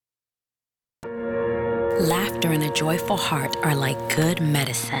Laughter and a joyful heart are like good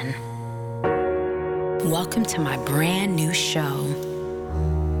medicine. Welcome to my brand new show,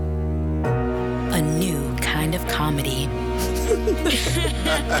 a new kind of comedy.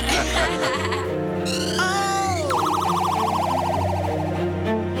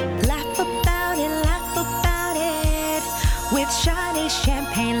 Laugh about it, with Sade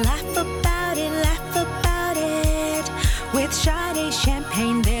Champagne. Laugh about it, with Sade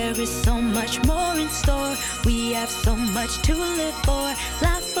Champagne. There is so much more in store. We have so much to live for.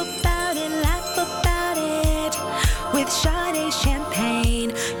 Laugh about it, with Sade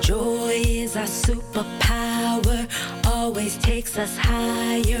Champagne. Joy is our superpower, always takes us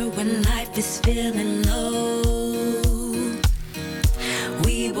higher when life is feeling low.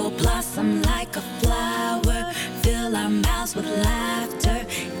 We will blossom like a flower, fill our mouths with laughter,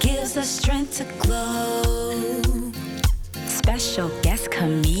 gives us strength to glow. Special guest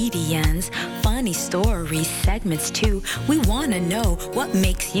comedians, funny stories, segments too. We want to know what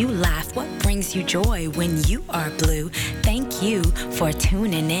makes you laugh, what brings you joy when you are blue. Thank you for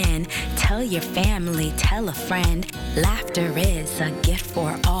tuning in. Tell your family, tell a friend. Laughter is a gift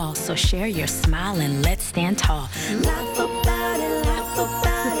for all, so share your smile and let's stand tall. Laugh about it,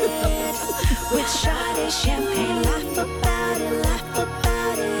 with Sade Champagne. Laugh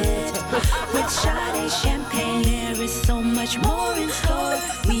about it, with Sade Champagne. There is so much more in store.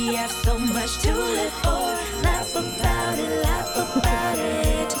 We have so much to live for. Laugh about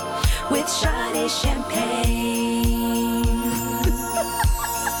it, with Sade Champagne.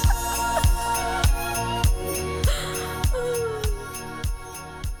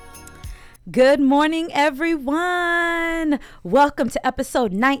 Good morning, everyone. Welcome to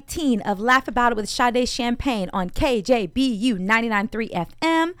episode 19 of Laugh About It with Sade Champagne on KJBU 99.3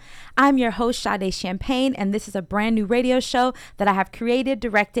 FM. I'm your host, Sade Champagne, and this is a brand new radio show that I have created,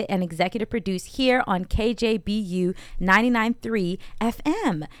 directed, and executive produced here on KJBU 99.3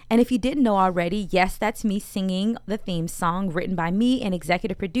 FM. And if you didn't know already, yes, that's me singing the theme song written by me and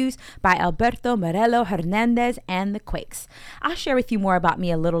executive produced by Alberto Morello Hernandez and the Quakes. I'll share with you more about me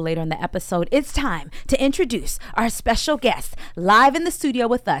a little later in the episode. It's time to introduce our special guest live in the studio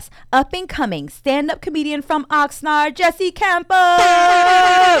with us, up and coming stand-up comedian from Oxnard, Jesse Campos.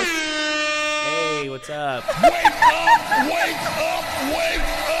 Hey, what's up? Wake up, wake up, wake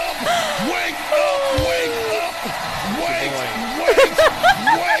up, wake up, wake up,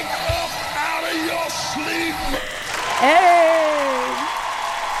 wake up out of your sleep. Hey.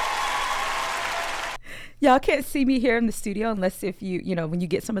 Y'all can't see me here in the studio unless if you know, when you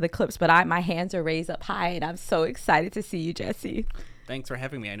get some of the clips, but my hands are raised up high and I'm so excited to see you, Jesse. Thanks for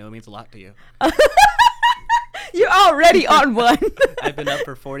having me. I know it means a lot to you. You're already on one. I've been up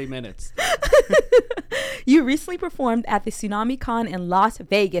for 40 minutes. You recently performed at the Tsunami Con in Las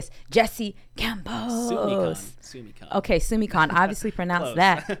Vegas. Jesse Campos. Sumicon. Okay, Sumicon. Obviously pronounced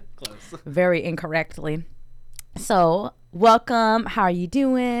that Close. very incorrectly. So, welcome. How are you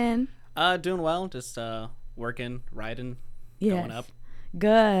doing? Doing well. Just working, riding, Yes. going up.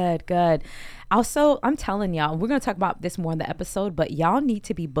 Good. Also, I'm telling y'all, we're going to talk about this more in the episode, but y'all need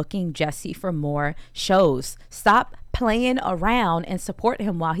to be booking Jesse for more shows. Stop playing around and support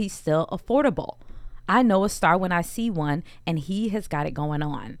him while he's still affordable. I know a star when I see one, and he has got it going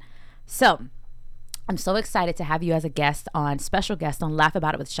on. So, I'm so excited to have you as a special guest on Laugh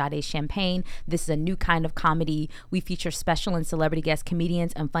About It with Sade Champagne. This is a new kind of comedy. We feature special and celebrity guest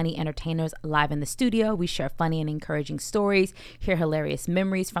comedians and funny entertainers live in the studio. We share funny and encouraging stories, hear hilarious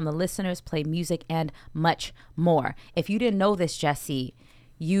memories from the listeners, play music, and much more. If you didn't know this, Jesse,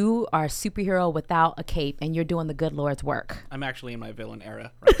 you are a superhero without a cape, and you're doing the good Lord's work. I'm actually in my villain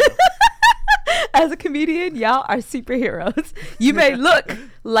era right now. As a comedian, y'all are superheroes. You may look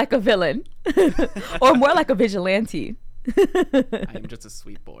like a villain or more like a vigilante. I am just a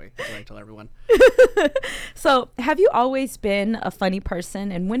sweet boy. That's what I tell everyone. So, have you always been a funny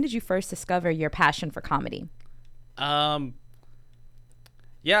person? And when did you first discover your passion for comedy? Yeah,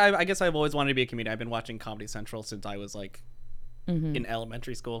 I guess I've always wanted to be a comedian. I've been watching Comedy Central since I was like in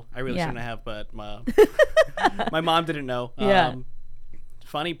elementary school. I really shouldn't have, but my mom didn't know.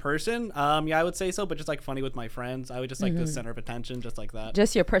 Funny person, yeah, I would say so, but just like funny with my friends. I would just like the center of attention, just like that.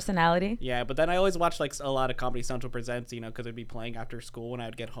 Just your personality? Yeah, but then I always watched like a lot of Comedy Central Presents, you know, because it'd be playing after school when I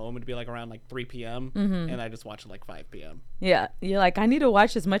would get home. It'd be like around like 3 p.m. And I just watched it like 5 p.m. Yeah, you're like, I need to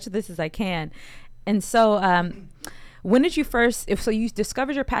watch as much of this as I can. And so when did you so you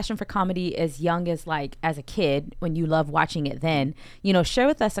discovered your passion for comedy as young as like as a kid when you loved watching it then. You know, share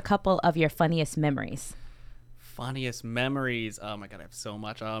with us a couple of your funniest memories. Funniest memories. Oh my god, I have so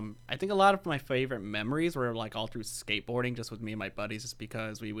much. I think a lot of my favorite memories were like all through skateboarding, just with me and my buddies, just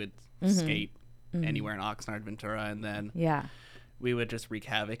because we would skate anywhere in Oxnard, Ventura, and then Yeah. we would just wreak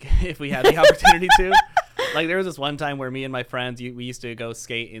havoc if we had the opportunity to. Like, there was this one time where me and my friends, we used to go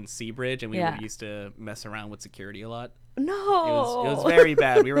skate in Seabridge, and we used to mess around with security a lot. No. It was very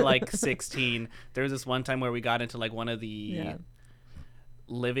bad. We were like 16. There was this one time where we got into like one of the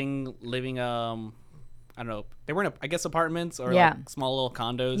living I don't know, they weren't I guess apartments or like small little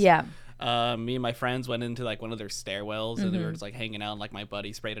condos. Yeah. Me and my friends went into like one of their stairwells, and we were just like hanging out, and like my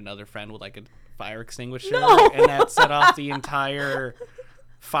buddy sprayed another friend with like a fire extinguisher, and that set off the entire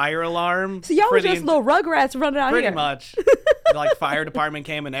fire alarm. So y'all were just little rugrats running out pretty here. much. Like, fire department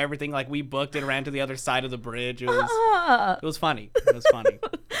came and everything. Like, we booked it, ran to the other side of the bridge. It was funny. It was funny.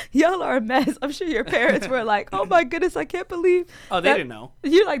 Y'all are a mess. I'm sure your parents were like, "Oh my goodness, I can't believe." Oh, they didn't know.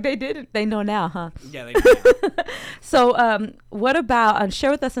 You like they didn't. They know now, huh? Yeah, they did. So, what about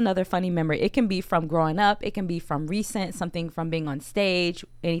share with us another funny memory? It can be from growing up. It can be from recent. Something from being on stage.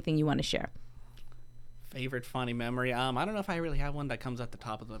 Anything you want to share. Favorite funny memory. I don't know if I really have one that comes at the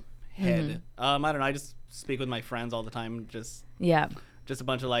top of the head. I don't know. I just speak with my friends all the time. Just a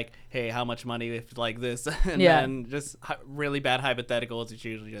bunch of like, hey, how much money if like this, and then just really bad hypotheticals. It's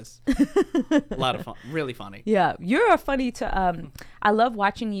usually just a lot of fun, really funny. Yeah, you're funny to. I love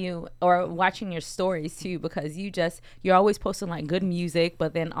watching you or watching your stories too, because you're always posting like good music,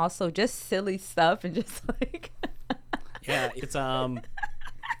 but then also just silly stuff and just like. Yeah, it's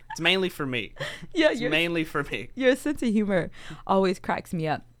mainly for me. Yeah, it's mainly for me. Your sense of humor always cracks me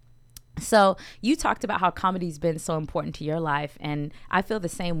up. So you talked about how comedy's been so important to your life, and I feel the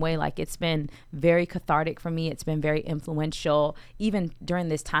same way. Like, it's been very cathartic for me. It's been very influential, even during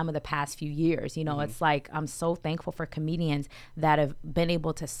this time of the past few years. You know, it's like I'm so thankful for comedians that have been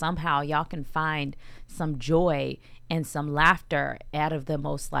able to somehow, y'all can find some joy and some laughter out of the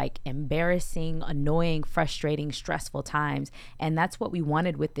most like embarrassing, annoying, frustrating, stressful times. And that's what we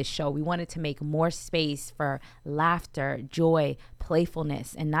wanted with this show. We wanted to make more space for laughter, joy,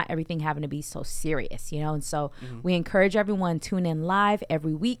 playfulness, and not everything having to be so serious, you know? And so we encourage everyone to tune in live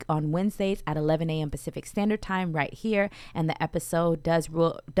every week on Wednesdays at 11 a.m. Pacific Standard Time right here. And the episode does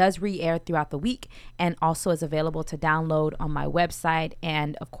re-air throughout the week, and also is available to download on my website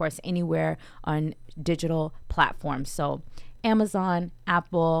and, of course, anywhere on digital platforms. So Amazon,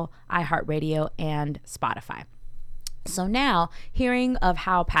 Apple, iHeartRadio, and Spotify. So now, hearing of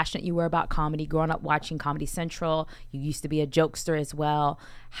how passionate you were about comedy, growing up watching Comedy Central, you used to be a jokester as well.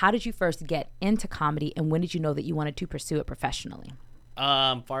 How did you first get into comedy, and when did you know that you wanted to pursue it professionally?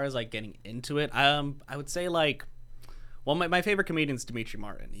 Far as like getting into it, I would say like, well, my favorite comedian is Dimitri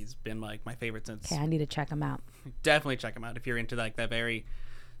Martin. He's been like my favorite since. Okay, I need to check him out. Definitely check him out if you're into like that very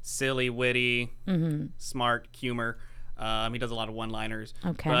silly, witty, smart humor. He does a lot of one-liners.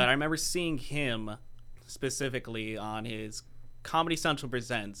 Okay. But I remember seeing him specifically on his Comedy Central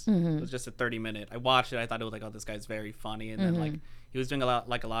Presents. It was just a 30-minute. I watched it. I thought it was like, oh, this guy's very funny. And then like he was doing a lot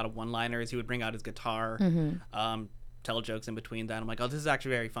of one-liners. He would bring out his guitar, tell jokes in between that. I'm like, oh, this is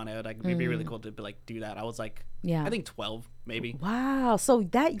actually very funny. It'd be really cool to like do that. I was like, I think 12 maybe. Wow, so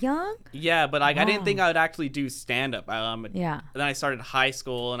that young? Yeah, but like I didn't think I would actually do stand-up. Then I started high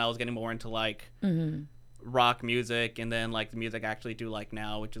school, and I was getting more into like rock music, and then like the music I actually do like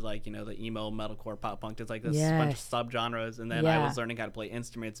now, which is like, you know, the emo, metalcore, pop punk. There's like this bunch of subgenres, and then I was learning how to play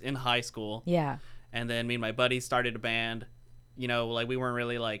instruments in high school. Yeah. And then me and my buddies started a band. You know, like we weren't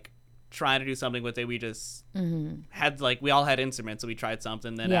really like trying to do something with it. We just had like, we all had instruments, so we tried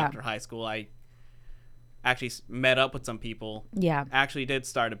something. Then after high school, I actually met up with some people. Yeah. Actually did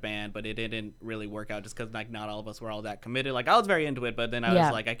start a band, but it didn't really work out just because like not all of us were all that committed. Like I was very into it, but then I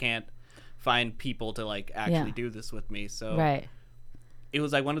was like, I can't find people to like actually do this with me. So it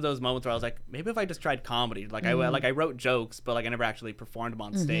was like one of those moments where I was like, maybe if I just tried comedy. Like I wrote jokes, but like I never actually performed them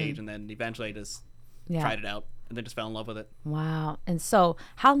on stage. And then eventually I just tried it out, and then just fell in love with it. Wow. And so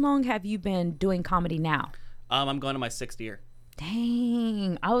how long have you been doing comedy now? I'm going to my 6th year.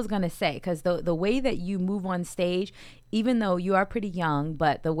 Dang, I was going to say, because the way that you move on stage, even though you are pretty young,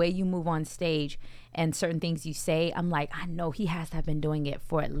 but the way you move on stage and certain things you say, I'm like, I know he has to have been doing it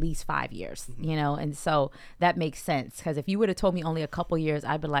for at least 5 years, you know? And so that makes sense, because if you would have told me only a couple years,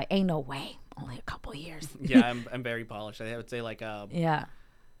 I'd be like, ain't no way, only a couple years. Yeah, I'm very polished. I would say like,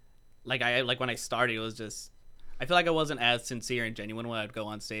 like when I started, it was just, I feel like I wasn't as sincere and genuine when I'd go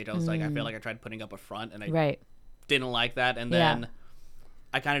on stage. I was like, I feel like I tried putting up a front, and I didn't like that. And then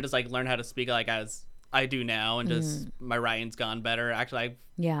I kind of just like learned how to speak like as I do now, and just my writing's gone better. Actually,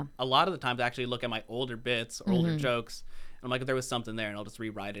 a lot of the times I actually look at my older bits or older jokes, I'm like, if there was something there, and I'll just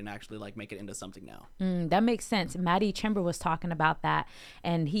rewrite it and actually like make it into something now. That makes sense. Maddie Chimber was talking about that,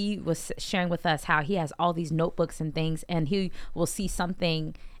 and he was sharing with us how he has all these notebooks and things, and he will see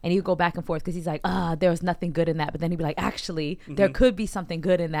something and he'll go back and forth because he's like, there was nothing good in that. But then he'd be like, actually, there could be something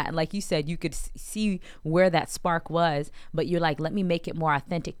good in that. And like you said, you could see where that spark was, but you're like, let me make it more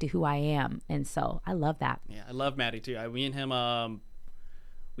authentic to who I am. And so I love that. Yeah, I love Maddie too. Me and him,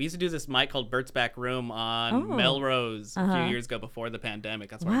 we used to do this mic called Bert's Back Room on Melrose a few years ago before the pandemic.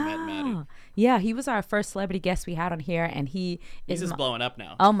 That's where I met Maddie. Yeah, he was our first celebrity guest we had on here, and he's just blowing up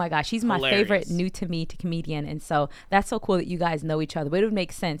now. Oh my gosh, he's my Hilarious. favorite new to me comedian, and so that's so cool that you guys know each other. But it would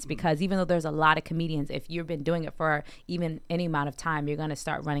make sense because even though there's a lot of comedians, if you've been doing it for even any amount of time, you're going to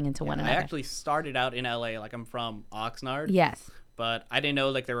start running into one another. I actually started out in LA, like I'm from Oxnard. Yes. But I didn't know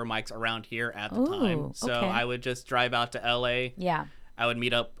like there were mics around here at the time. So I would just drive out to LA. Yeah. I would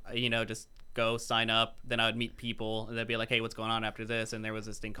meet up, just go sign up. Then I would meet people, and they'd be like, "Hey, what's going on after this?" And there was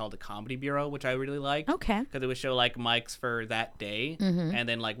this thing called the Comedy Bureau, which I really liked. Okay. Because it would show like mics for that day, and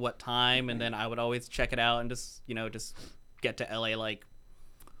then like what time, and then I would always check it out and just get to LA like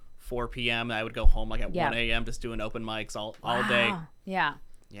 4 p.m. And I would go home like at 1 a.m. just doing open mics all day. Yeah.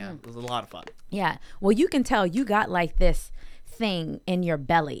 Yeah, it was a lot of fun. Yeah. Well, you can tell you got like this thing in your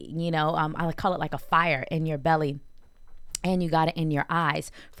belly, I call it like a fire in your belly. And you got it in your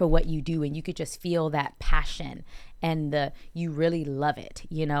eyes for what you do, and you could just feel that passion and you really love it,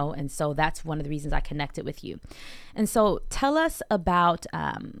 and so that's one of the reasons I connected with you. And so tell us about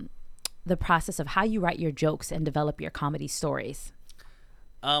the process of how you write your jokes and develop your comedy stories.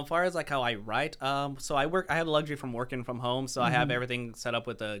 As far as like how I write, so I have the luxury from working from home, so I have everything set up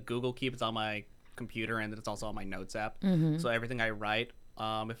with a Google Keep. It's on my computer, and it's also on my notes app. So everything I write,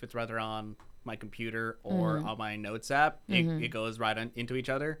 if it's rather on my computer or on my notes app, it goes right into each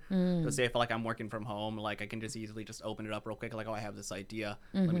other. So say if like I'm working from home, like I can just easily just open it up real quick, like, I have this idea,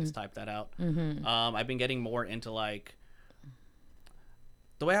 let me just type that out. I've been getting more into like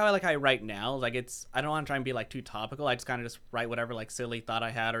the way I write now, like I don't want to try and be like too topical. I just kind of just write whatever like silly thought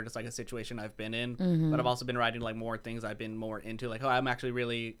I had or just like a situation I've been in. But I've also been writing like more things I've been more into, like, I'm actually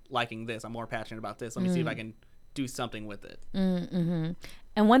really liking this, I'm more passionate about this, let me see if I can do something with it.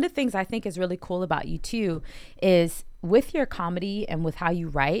 And one of the things I think is really cool about you too is with your comedy and with how you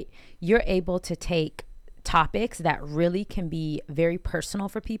write, you're able to take topics that really can be very personal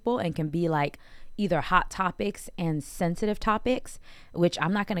for people and can be like either hot topics and sensitive topics, which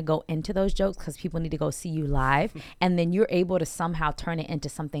I'm not going to go into those jokes because people need to go see you live. And then you're able to somehow turn it into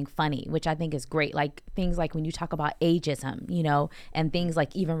something funny, which I think is great. Like things like when you talk about ageism, and things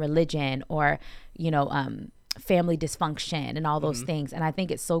like even religion or, family dysfunction and all those things. And I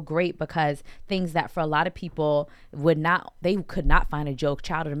think it's so great because things that for a lot of people they could not find a joke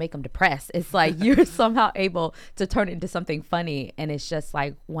child to make them depressed. It's like you're somehow able to turn it into something funny. And it's just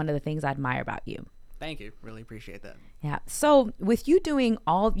like one of the things I admire about you. Thank you. Really appreciate that. Yeah. So with you doing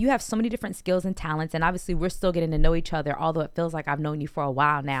you have so many different skills and talents, and obviously we're still getting to know each other, although it feels like I've known you for a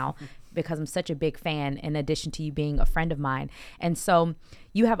while now because I'm such a big fan in addition to you being a friend of mine. And so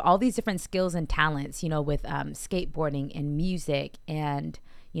you have all these different skills and talents, with skateboarding and music and,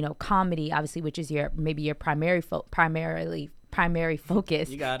 comedy, obviously, which is your primary focus.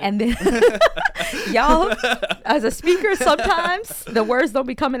 You got it. And then y'all, as a speaker, sometimes the words don't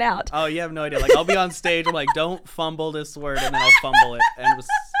be coming out. Oh, you have no idea. Like I'll be on stage, I'm like, don't fumble this word, and then I'll fumble it, and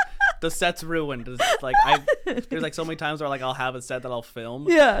the set's ruined. It's like there's like so many times where like I'll have a set that I'll film,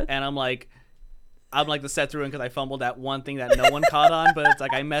 and I'm like the set's ruined because I fumbled that one thing that no one caught on, but it's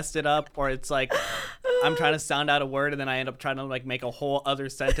like I messed it up, or it's like I'm trying to sound out a word and then I end up trying to like make a whole other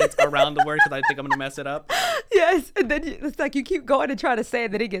sentence around the word because I think I'm gonna mess it up. Yes, and then it's like you keep going and try to say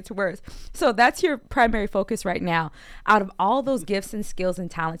it, then it gets worse. So that's your primary focus right now. Out of all those gifts and skills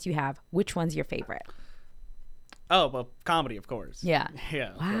and talents you have, which one's your favorite? Oh, well, comedy, of course. Yeah. Yeah.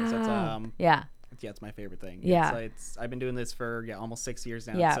 Of wow. course. That's, yeah. Yeah, it's my favorite thing. Yeah. I've been doing this for almost 6 years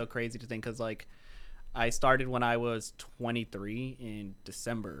now. Yeah. It's so crazy to think because like I started when I was 23 in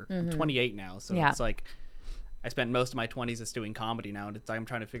December. I'm 28 now, so it's like I spent most of my 20s just doing comedy now, and it's like I'm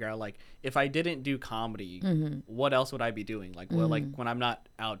trying to figure out like if I didn't do comedy, what else would I be doing? Like well, like when I'm not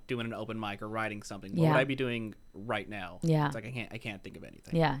out doing an open mic or writing something, what would I be doing right now? Yeah. It's like I can't think of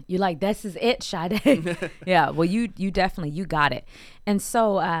anything. Yeah. You're like, this is it, Sade. Yeah. Well, you definitely, you got it. And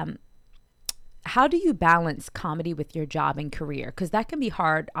so how do you balance comedy with your job and career? Because that can be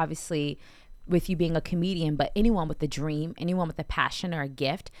hard, obviously, with you being a comedian, but anyone with a dream, anyone with a passion or a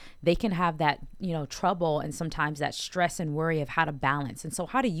gift, they can have that, trouble and sometimes that stress and worry of how to balance. And so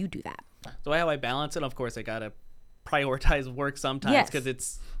how do you do that? So how I balance it, of course, I got to prioritize work sometimes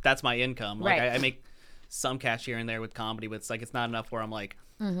because that's my income. Like right. I make some cash here and there with comedy, but it's like it's not enough where I'm like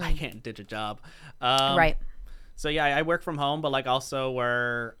Mm-hmm. I can't ditch a job. Right. So yeah, I work from home, but like also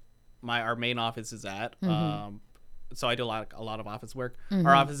where our main office is at. Mm-hmm. So I do a lot of office work. Mm-hmm.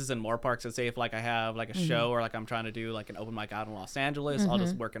 Our office is in Moorpark, so say if like I have like a show or like I'm trying to do like an open mic out in Los Angeles, I'll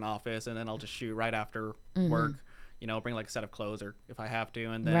just work in office and then I'll just shoot right after work. You know, bring like a set of clothes or if I have to,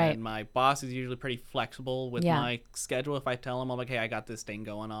 and then my boss is usually pretty flexible with my schedule. If I tell him I'm like, hey, I got this thing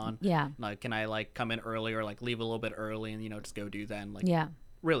going on, like can I like come in early or like leave a little bit early and just go do that, and like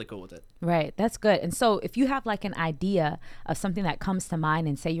really cool with it. Right. That's good. And so if you have like an idea of something that comes to mind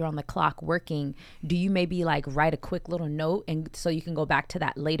and say you're on the clock working, do you maybe like write a quick little note and so you can go back to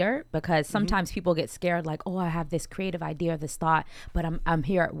that later? Because sometimes people get scared like, oh, I have this creative idea or this thought, but I'm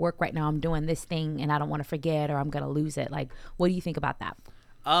here at work right now. I'm doing this thing and I don't want to forget or I'm going to lose it. Like, what do you think about that?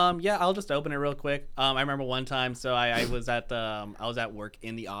 Yeah, I'll just open it real quick. I remember one time, so I was at work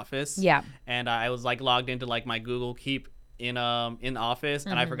in the office. Yeah. And I was like logged into like my Google Keep in office,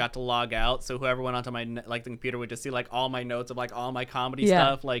 and I forgot to log out, so whoever went onto my like the computer would just see like all my notes of like all my comedy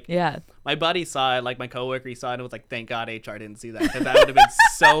stuff. Like my buddy saw it, like my coworker, he saw it and was like, thank God HR didn't see that, because that would have been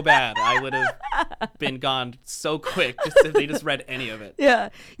so bad. I would have been gone so quick just if they just read any of it. Yeah.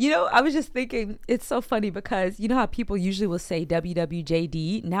 I was just thinking, it's so funny because you know how people usually will say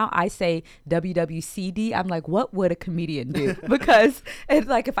WWJD. Now I say WWCD. I'm like, what would a comedian do? Because it's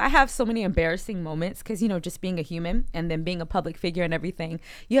like if I have so many embarrassing moments, because just being a human and then being a public figure and everything,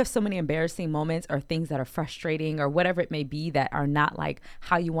 you have so many embarrassing moments or things that are frustrating or whatever it may be that are not like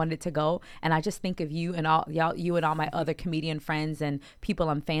how you want it to go. And I just think of you and all my other comedian friends and people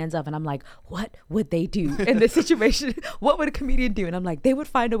I'm fans of, and I'm like, what would they do in this situation? What would a comedian do? And I'm like, they would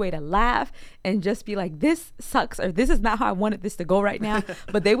find a way to laugh and just be like, this sucks, or this is not how I wanted this to go right now.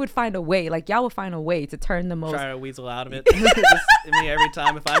 But they would find a way, like y'all would find a way to turn the most. Try to weasel out of it. Just, me every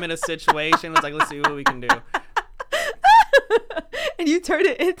time if I'm in a situation, it's like, let's see what we can do. And you turn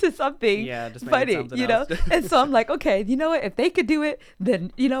it into something just funny, something else. And so I'm like, okay, you know what? If they could do it,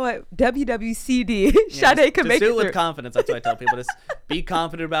 then you know what? WWCD, Sade can make do it it with confidence. That's what I tell people. Just be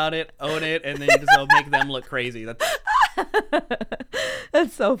confident about it, own it, and then you just make them look crazy.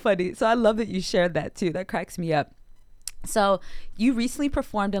 That's so funny. So I love that you shared that too. That cracks me up. So you recently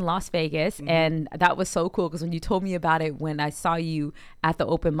performed in Las Vegas, and that was so cool because when you told me about it, when I saw you at the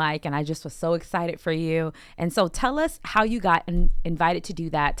open mic, and I just was so excited for you. And so tell us how you got invited to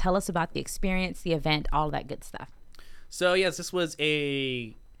do that. Tell us about the experience, the event, all that good stuff. So yes, this was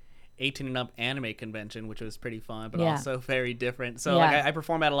a 18 and up anime convention, which was pretty fun, but also very different. So like I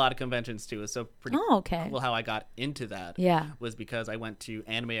perform at a lot of conventions too. It's so pretty cool how I got into that. Was because I went to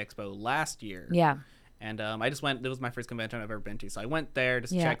Anime Expo last year. And I just went. It was my first convention I've ever been to, so I went there,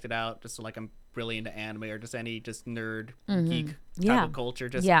 just checked it out, just so like I'm really into anime or just any just nerd geek type of culture.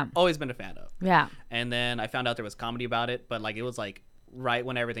 Just always been a fan of. And then I found out there was comedy about it, but like it was like right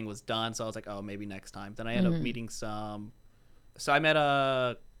when everything was done, so I was like, oh, maybe next time. Then I ended up meeting some. So I met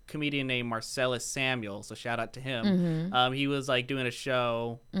a comedian named Marcellus Samuel, so shout out to him. He was like doing a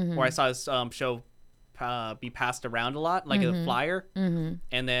show, or I saw his show be passed around a lot, like a flyer, and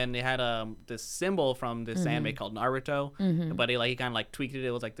then they had this symbol from this anime called Naruto, but he kind of like tweaked it.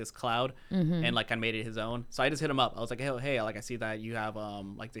 It was like this cloud, and like I made it his own. So I just hit him up. I was like, hey, like I see that you have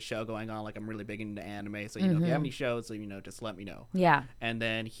like the show going on. Like I'm really big into anime, so if you have any shows, so just let me know. And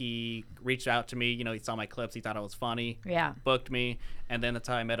then he reached out to me. He saw my clips. He thought I was funny. Booked me, and then that's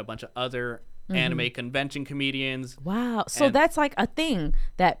how I met a bunch of other anime convention comedians. Wow. So that's like a thing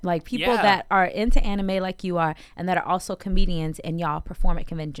that like people that are into anime like you are and that are also comedians, and y'all perform at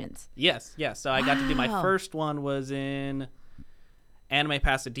conventions. Yes. So I got to do my first one was in Anime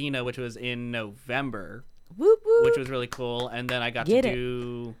Pasadena, which was in November. Whoop, whoop. Which was really cool. And then I got to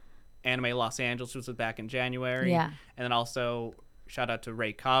do Anime Los Angeles, which was back in January. And then also shout out to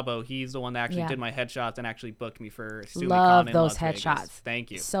Ray Cabo. He's the one that actually did my headshots and actually booked me for SumiCon Love in those Las headshots. Vegas.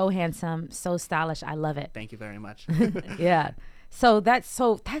 Thank you. So handsome, so stylish. I love it. Thank you very much. So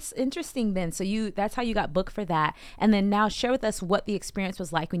that's interesting then. So that's how you got booked for that. And then now share with us what the experience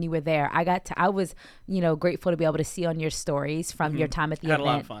was like when you were there. I was, grateful to be able to see on your stories from your time at the event. Had a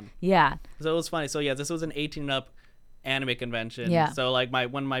lot of fun. Yeah. So it was funny. So this was an 18 and up anime convention. So like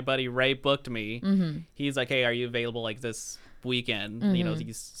when my buddy Ray booked me, he's like, hey, are you available like this weekend,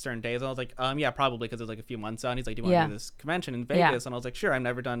 these certain days? And I was like, yeah, probably, because it was like a few months out. And he's like, do you want to do this convention in Vegas? And I was like, sure. I've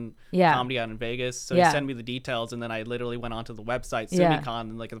never done comedy out in Vegas. So he sent me the details, and then I literally went onto the website SumiCon,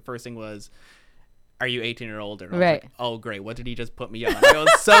 and like the first thing was are you 18 or older? And I was Right. like, oh, great. What did he just put me on? I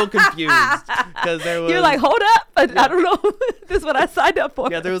was so confused because there was. You're like, hold up. I don't know. This is what I signed up for.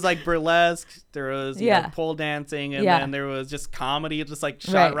 Yeah, there was like burlesque, there was you Yeah. know, pole dancing, and Yeah. then there was just comedy, just like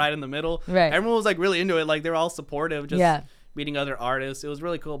shot Right. right in the middle. Right. Everyone was like really into it. Like they were all supportive, just Yeah. meeting other artists. It was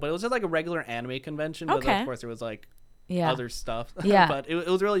really cool. But it was just like a regular anime convention. But Okay. of course, there was like Yeah. other stuff. Yeah. But it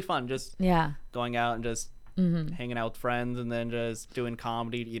was really fun just Yeah. going out and just Mm-hmm. hanging out with friends and then just doing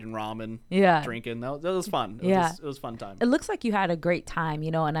comedy, eating ramen, Yeah. drinking. That was fun. It was fun time. It looks like you had a great time,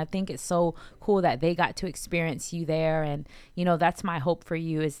 you know, and I think it's so cool that they got to experience you there. And, you know, that's my hope for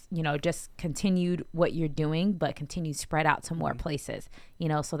you is, you know, just continued what you're doing, but continue spread out to more places, you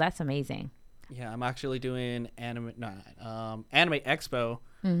know, so that's amazing. Yeah, I'm actually doing Anime Expo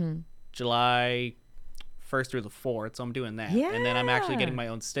Mm-hmm. July 1st through the 4th, so I'm doing that. And then I'm actually Yeah. getting my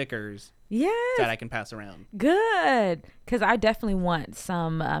own stickers Yes. that I can pass around. Good. Because I definitely want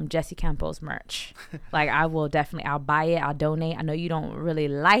some Jesse Campos merch. Like, I'll buy it. I'll donate. I know you don't really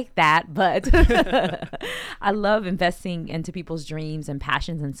like that, but I love investing into people's dreams and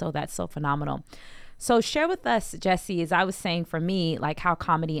passions. And so that's so phenomenal. So share with us, Jesse, as I was saying for me, like how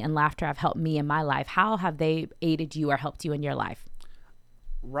comedy and laughter have helped me in my life. How have they aided you or helped you in your life?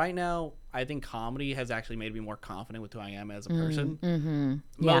 Right now, I think comedy has actually made me more confident with who I am as a person. Mm-hmm.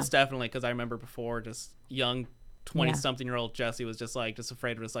 Most definitely, because I remember before, just young 20-something-year-old Jesse was just like, just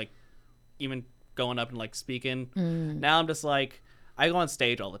afraid of just like even going up and like speaking. Now I'm just like, I go on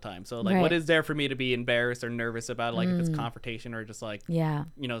stage all the time. So like, what is there for me to be embarrassed or nervous about? Like if it's confrontation or just like, you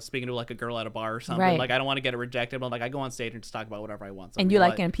know, speaking to like a girl at a bar or something. Right. Like I don't want to get it rejected, but like I go on stage and just talk about whatever I want. So And you're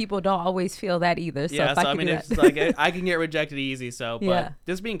like, and people don't always feel that either. So yeah, if so I I mean, do it's that. like I can get rejected easy. So, but Yeah.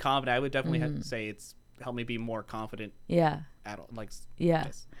 just being confident, I would definitely have to say it's helped me be more confident. Yeah. At all, like Yeah.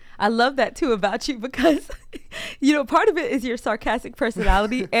 just- I love that too about you because, you know, part of it is your sarcastic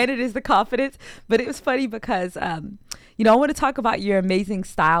personality and it is the confidence. But it was funny because, you know, I want to talk about your amazing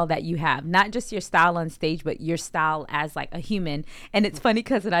style that you have, not just your style on stage, but your style as like a human. And it's funny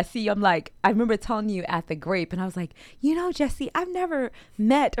because when I see you, I'm like, I remember telling you at the Grape and I was like, you know, Jesse, I've never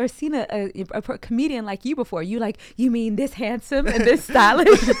met or seen a comedian like you before. You like, you mean this handsome and this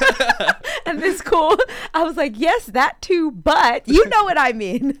stylish and this cool? I was like, yes, that too, but you know what I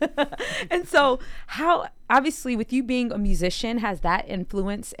mean. And so how, obviously with you being a musician, has that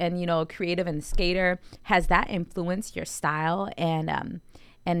influence, and, you know, creative and skater, has that influenced your style?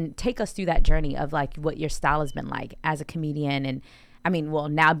 And take us through that journey of like what your style has been like as a comedian. And I mean, well,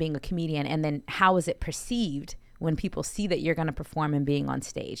 now being a comedian, and then how is it perceived when people see that you're going to perform and being on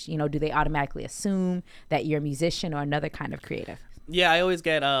stage? You know, do they automatically assume that you're a musician or another kind of creative? Yeah, I always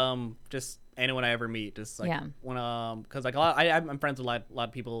get just anyone I ever meet, just like Yeah. when because like I'm friends with a lot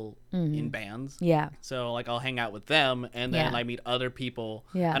of people in bands. Yeah. So like I'll hang out with them, and then Yeah. I meet other people.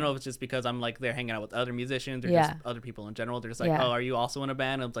 Yeah. I don't know if it's just because I'm like they're hanging out with other musicians or Yeah. just other people in general. They're just like, Yeah. oh, are you also in a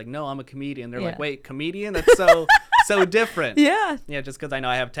band? And I'm like, no, I'm a comedian. They're Yeah. like, wait, comedian? That's so so different. Yeah. Yeah, just because I know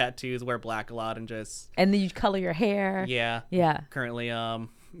I have tattoos, wear black a lot, and just And then you color your hair. yeah. Yeah. Currently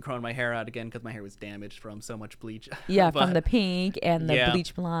growing my hair out again because my hair was damaged from so much bleach. Yeah, But- from the pink and the Yeah.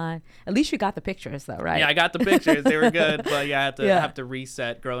 bleach blonde. At least you got the pictures though, right? Yeah, I got the pictures. They were good, but yeah, I have to Yeah. have to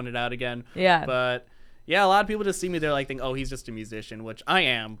reset growing it out again. Yeah. But yeah, a lot of people just see me. They're like, think, oh, he's just a musician, which I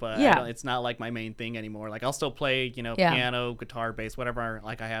am, but Yeah. it's not like my main thing anymore. Like I'll still play, you know, Yeah. piano, guitar, bass, whatever.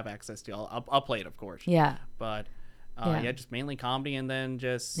 Like I have access to. I'll play it, of course. Yeah. But Yeah. yeah, just mainly comedy, and then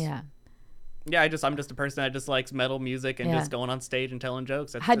just Yeah. yeah, I'm just a person that just likes metal music and Yeah. just going on stage and telling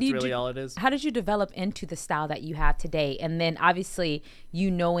jokes. That's, How do that's you really do- all it is. How did you develop into the style that you have today? And then obviously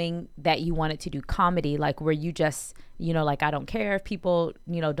you knowing that you wanted to do comedy, like were you just, you know, like, I don't care if people,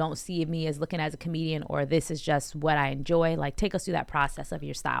 you know, don't see me as looking as a comedian, or this is just what I enjoy? Like, take us through that process of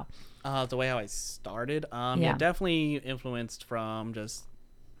your style. The way how I started, Yeah. definitely influenced from just,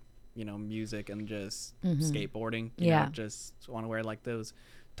 you know, music and just skateboarding. You Yeah. know, just want to wear like those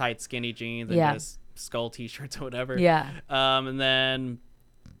tight skinny jeans and Yeah. just skull t-shirts or whatever. Yeah. And then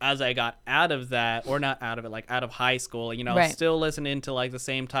as I got out of that, or not out of it, like out of high school, you know, Right. still listening to like the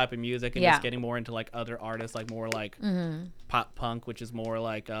same type of music and Yeah. just getting more into like other artists, like more like pop punk, which is more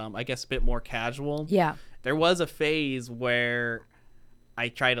like, I guess a bit more casual. Yeah. There was a phase where I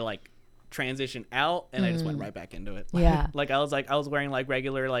tried to like transition out, and I just went right back into it. Yeah. Like I was wearing like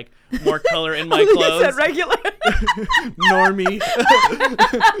regular, like more color in my You clothes. said regular. Normie.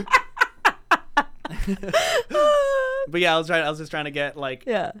 But yeah, I was just trying to get like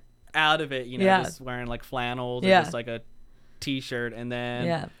Yeah. out of it, you know, Yeah. just wearing like flannels or Yeah. just like a t-shirt, and then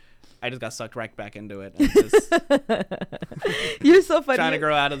Yeah. I just got sucked right back into it. And just You're so funny. trying to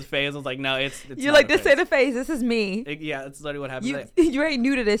grow out of the phase. I was like, no, it's You're not like, a this phase. ain't a phase. This is me. Yeah, it's literally what happened. You ain't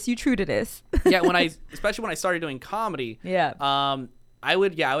new to this. You true to this. Yeah, especially when I started doing comedy. Yeah. I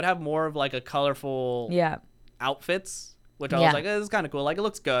would have more of like a colorful outfits, which I was like, this is kind of cool. Like, it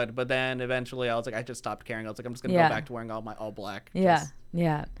looks good. But then eventually I was like, I just stopped caring. I was like, I'm just going to go back to wearing all black. Yeah.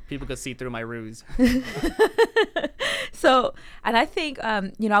 Yeah. People could see through my ruse. So, and I think, I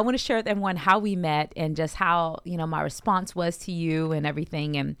want to share with everyone how we met and just how, my response was to you and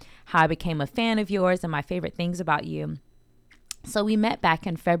everything, and how I became a fan of yours and my favorite things about you. So we met back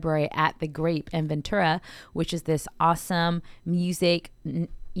in February at the Grape in Ventura, which is this awesome music,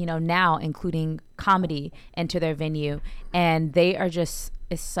 now including comedy into their venue. And they are it's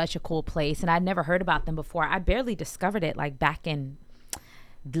such a cool place. And I'd never heard about them before. I barely discovered it like back in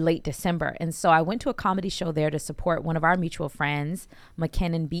late December. And so I went to a comedy show there to support one of our mutual friends,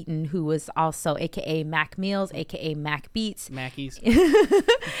 McKinnon Beaton, who was also AKA Mac Meals, AKA Mac Beats. Mackies.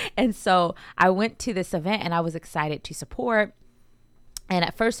 And so I went to this event and I was excited to support. And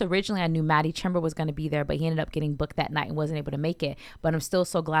at first, originally, I knew Matty Chimber was going to be there, but he ended up getting booked that night and wasn't able to make it. But I'm still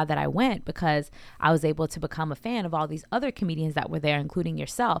so glad that I went, because I was able to become a fan of all these other comedians that were there, including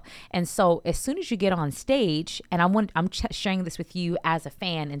yourself. And so as soon as you get on stage, and I'm sharing this with you as a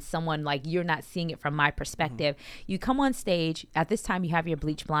fan and someone like you're not seeing it from my perspective, you come on stage. At this time, you have your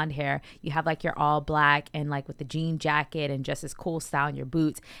bleach blonde hair. You have like your all black and like with the jean jacket and just this cool style in your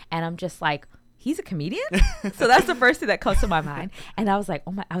boots. And I'm just like, he's a comedian? So that's the first thing that comes to my mind. And I was like,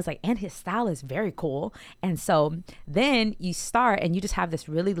 and his style is very cool. And so then you start and you just have this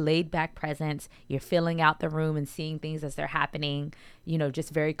really laid back presence. You're filling out the room and seeing things as they're happening,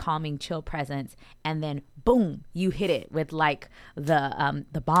 just very calming, chill presence. And then boom, you hit it with like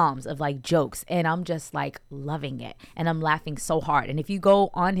the bombs of like jokes. And I'm just like loving it. And I'm laughing so hard. And if you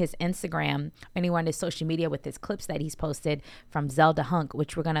go on his Instagram, anywhere on his social media with his clips that he's posted from Zelda Hunk,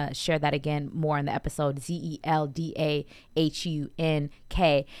 which we're going to share that again more in the episode, ZeldahUnk.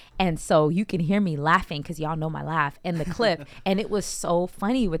 And so you can hear me laughing because y'all know my laugh in the clip. And it was so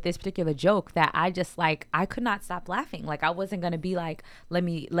funny with this particular joke that I just like, I could not stop laughing. Like I wasn't going to be like, let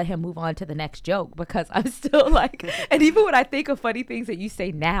him move on to the next joke, because I'm still like, and even when I think of funny things that you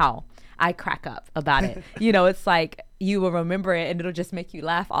say now, I crack up about it. It's like you will remember it and it'll just make you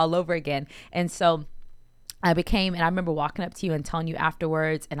laugh all over again. And so I remember walking up to you and telling you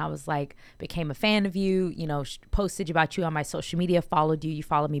afterwards, and I was like, became a fan of you, posted about you on my social media, followed you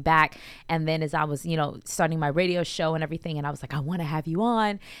followed me back. And then as I was, starting my radio show and everything, and I was like, I want to have you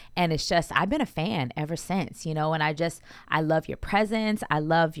on. And it's just, I've been a fan ever since, and I love your presence. I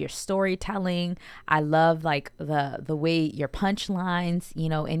love your storytelling. I love like the way your punchlines,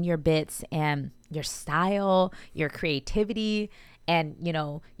 in your bits, and your style, your creativity. And,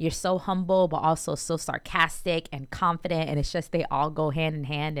 you're so humble, but also so sarcastic and confident. And it's just, they all go hand in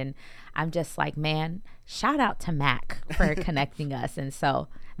hand. And I'm just like, man, shout out to Mac for connecting us. And so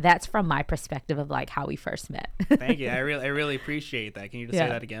that's from my perspective of like how we first met. Thank you. I really appreciate that. Can you just say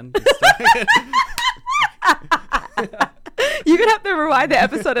that again? You're gonna have to rewind the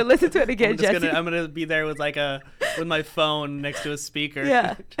episode and listen to it again, Jesse. I'm gonna be there with with my phone next to a speaker.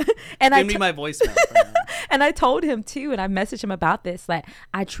 Yeah, and give me my voicemail. And I told him too, and I messaged him about this. Like,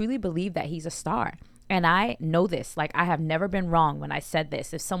 I truly believe that he's a star. And I know this, like I have never been wrong when I said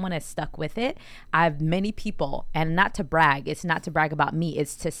this. If someone has stuck with it, many people, and not to brag, it's not to brag about me,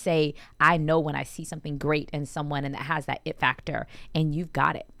 it's to say, I know when I see something great in someone and that has that it factor, and you've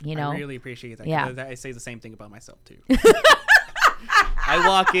got it, I really appreciate that. Yeah. I say the same thing about myself too. I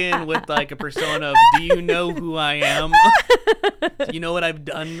walk in with like a persona of, do you know who I am? Do you know what I've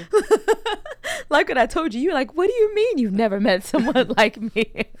done? Like when I told you, you're like, what do you mean you've never met someone like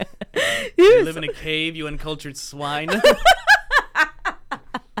me? You live in a cave, you uncultured swine.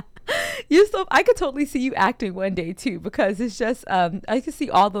 I could totally see you acting one day too, because it's just, I could see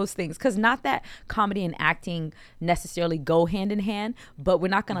all those things. Because not that comedy and acting necessarily go hand in hand, but we're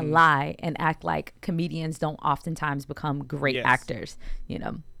not going to lie and act like comedians don't oftentimes become great actors,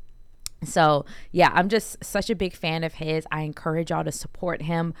 So yeah, I'm just such a big fan of his. I encourage y'all to support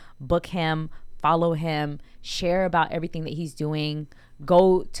him, book him, follow him, share about everything that he's doing.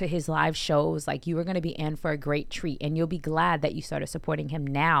 Go to his live shows. Like, you are going to be in for a great treat, and you'll be glad that you started supporting him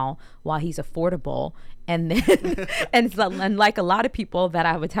now while he's affordable. And then, and like a lot of people that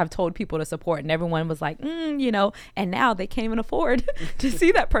I would have told people to support, and everyone was like, and now they can't even afford to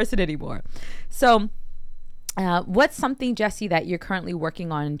see that person anymore. So, what's something, Jesse, that you're currently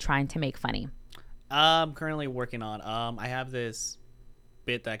working on and trying to make funny? I'm currently working on, I have this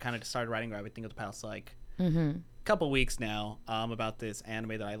bit that I kind of started writing, I would think of the past, couple weeks now about this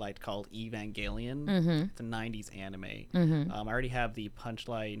anime that I liked called Evangelion. It's a 90s anime. I already have the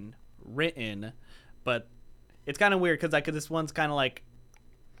punchline written, but it's kind of weird because this one's kind of like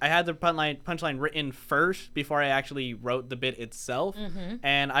I had the punchline written first before I actually wrote the bit itself.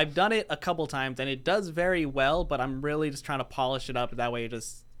 And I've done it a couple times and it does very well, but I'm really just trying to polish it up. That way it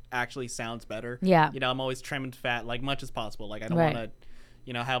just actually sounds better. Yeah. You know, I'm always trimming fat like much as possible. Like I don't want to,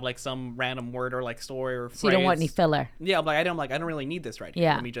 you know, have like some random word or like story or phrase. So you don't want any filler. Yeah, I'm like I don't really need this right here.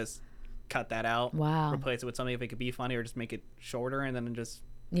 Yeah. Let me just cut that out. Wow. Replace it with something if it could be funny or just make it shorter and then just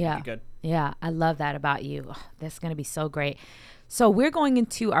make it good. Yeah, I love that about you. Oh, that's going to be so great. So we're going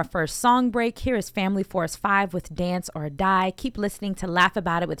into our first song break. Here is Family Force 5 with Dance or Die. Keep listening to Laugh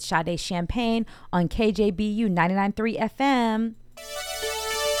About It with Sade Champagne on KJBU 99.3 FM.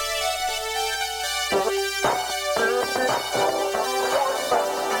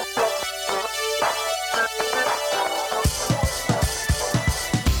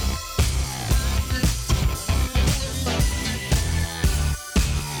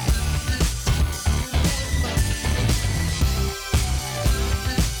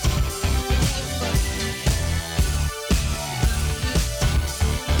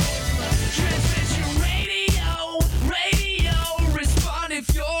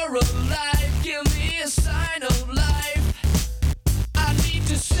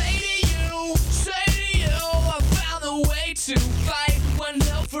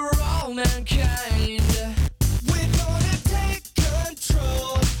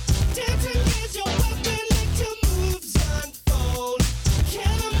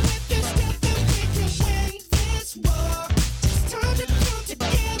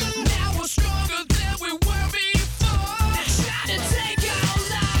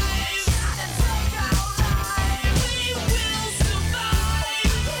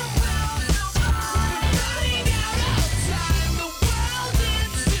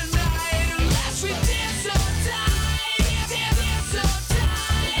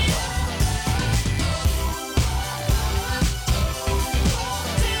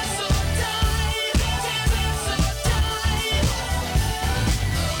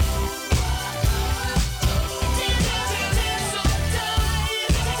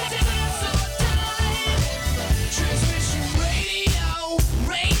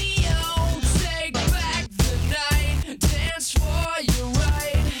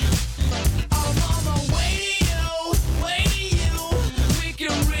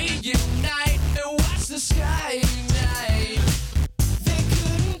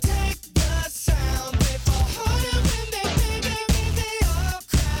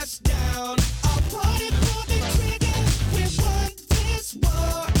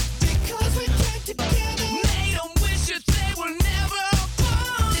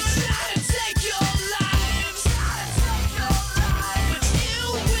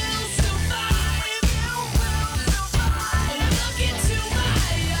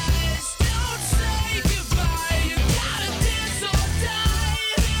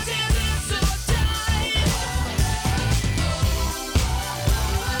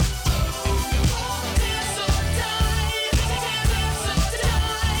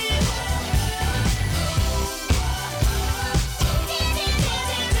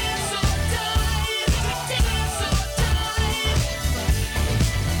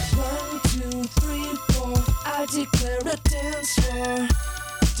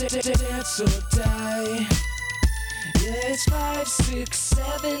 Dance or die. Yeah, it's 5, 6,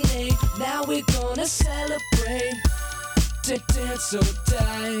 7, 8. Now we're gonna celebrate. Dance or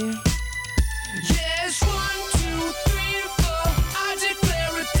die. Yes, 1, 2, 3, 4. I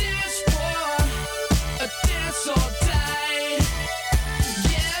declare a dance war. A dance or die.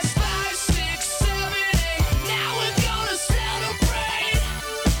 Yes, 5, 6, 7, 8. Now we're gonna celebrate.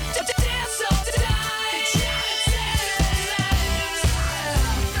 Dance or die.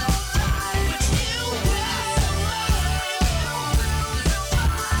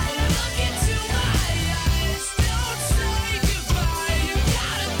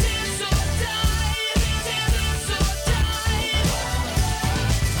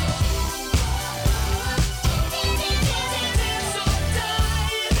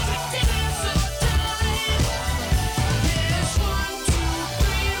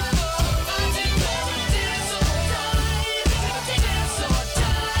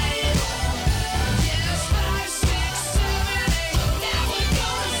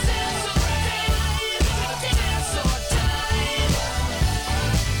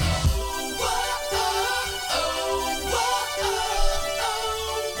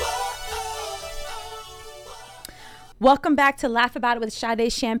 Welcome back to Laugh About It with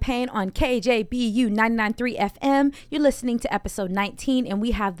Sade Champagne on KJBU 99.3 FM. You're listening to episode 19, and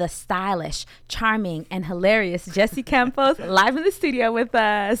we have the stylish, charming, and hilarious Jesse Campos live in the studio with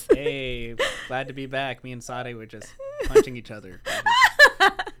us. Hey, glad to be back. Me and Sade were just punching each other.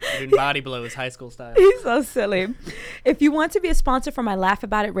 Doing body blows, high school style. He's so silly. If you want to be a sponsor for my Laugh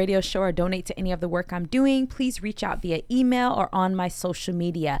About It radio show or donate to any of the work I'm doing, please reach out via email or on my social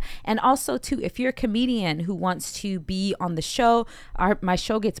media. And also, too, if you're a comedian who wants to be on the show, my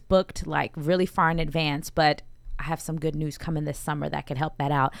show gets booked like really far in advance, but I have some good news coming this summer that could help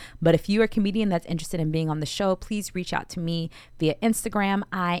that out. But if you're a comedian that's interested in being on the show, please reach out to me via Instagram.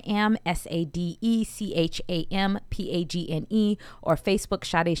 I am SadeChampagne, or Facebook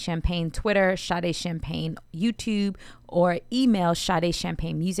Sade Champagne, Twitter Sade Champagne, YouTube, or email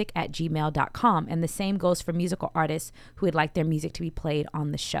SadeChampagneMusic@gmail.com. And the same goes for musical artists who would like their music to be played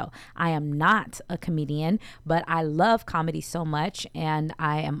on the show. I am not a comedian, but I love comedy so much, and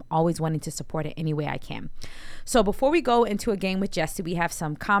I am always wanting to support it any way I can. So before we go into a game with Jesse, we have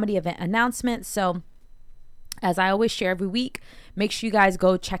some comedy event announcements. So as I always share every week, make sure you guys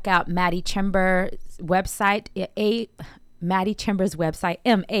go check out Maddie Chamber's website, Maddie Chamber's website,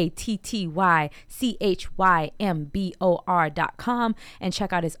 MATTYCHYMBOR.com, and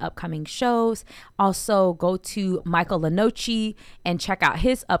check out his upcoming shows. Also, go to Michael Lenoci and check out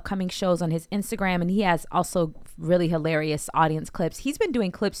his upcoming shows on his Instagram. And he has also really hilarious audience clips. He's been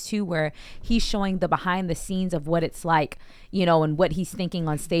doing clips too where he's showing the behind the scenes of what it's like, you know, and what he's thinking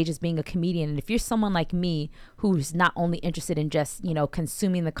on stage as being a comedian. And if you're someone like me who's not only interested in just, you know,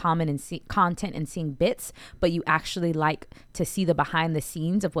 consuming the content and seeing bits, but you actually like to see the behind the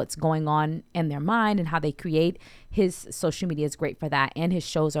scenes of what's going on in their mind and how they create, his social media is great for that. And his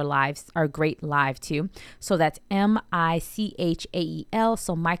shows are great live too. So that's MICHAEL.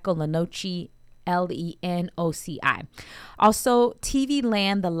 So Michael Lenoci, LENOCI. Also, TV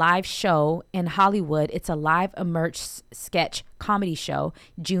Land, the live show in Hollywood. It's a live immersive sketch comedy show,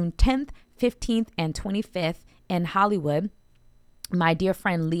 June 10th, 15th, and 25th in Hollywood. My dear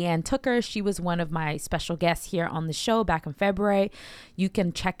friend Leanne Tooker, she was one of my special guests here on the show back in February. You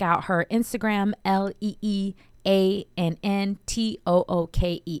can check out her Instagram,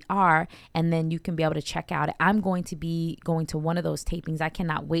 LEEANNTOOKER, and then you can be able to check out it. I'm going to be going to one of those tapings. I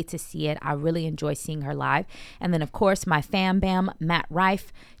cannot wait to see it. I really enjoy seeing her live. And then, of course, my fam bam, Matt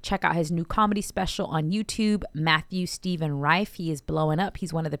Rife. Check out his new comedy special on YouTube, Matthew Stephen Rife. He is blowing up.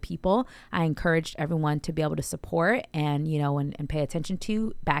 He's one of the people I encouraged everyone to be able to support and, you know, and pay attention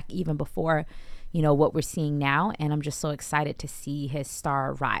to back even before, you know, what we're seeing now. And I'm just so excited to see his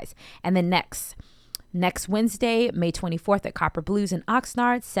star rise. And then Next Wednesday, May 24th at Copper Blues in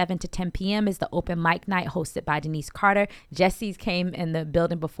Oxnard, 7 to 10 p.m. is the open mic night hosted by Denise Carter. Jesse's came in the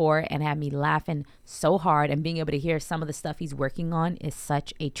building before and had me laughing so hard, and being able to hear some of the stuff he's working on is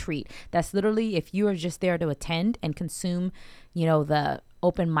such a treat. That's literally, if you are just there to attend and consume, you know, the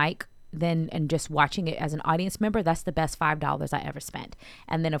open mic, then and just watching it as an audience member, that's the best $5 I ever spent.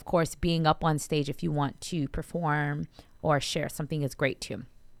 And then, of course, being up on stage if you want to perform or share something is great too.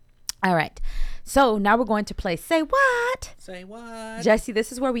 All right. So now we're going to play Say What? Say what? Jesse,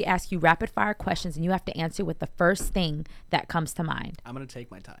 this is where we ask you rapid fire questions and you have to answer with the first thing that comes to mind. I'm going to take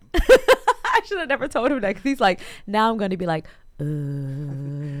my time. I should have never told him that because he's like, now I'm going to be like,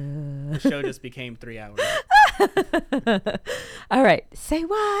 The show just became 3 hours. All right. Say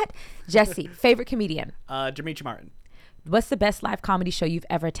what? Jesse, favorite comedian? Demetri Martin. What's the best live comedy show you've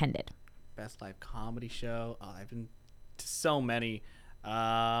ever attended? Best live comedy show? Oh, I've been to so many.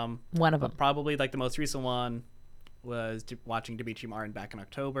 One of them. Probably like the most recent one was watching Demetri Martin back in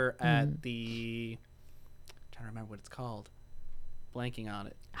October at the, I'm trying to remember what it's called. Blanking on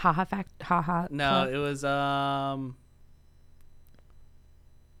it. Haha. No, it was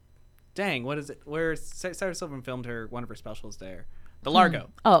dang, what is it? Where Sarah Silverman filmed one of her specials there. The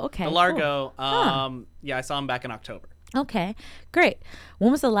Largo. Oh, okay. The Largo. Cool. Yeah, I saw him back in October. Okay, great. When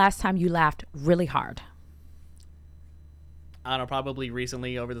was the last time you laughed really hard? I don't know, probably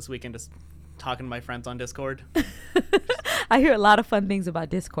recently over this weekend, just talking to my friends on Discord. I hear a lot of fun things about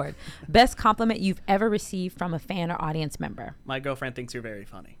Discord. Best compliment you've ever received from a fan or audience member? My girlfriend thinks you're very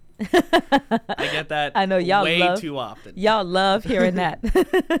funny. I get that I know y'all way too often. Y'all love hearing that.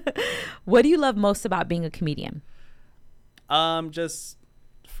 What do you love most about being a comedian? Just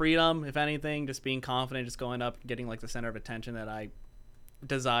freedom, if anything, just being confident, just going up, getting like the center of attention that I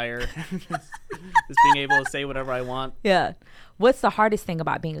desire. Just being able to say whatever I want. Yeah. What's the hardest thing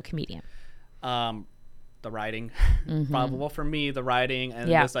about being a comedian? The writing. Probably, well, for me, the writing, and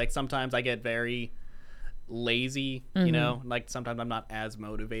just like sometimes I get very lazy, you know, like sometimes I'm not as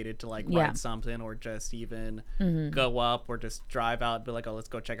motivated to like write something or just even go up or just drive out and be like, oh, let's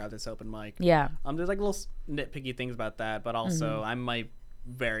go check out this open mic. There's like little nitpicky things about that, but also I'm my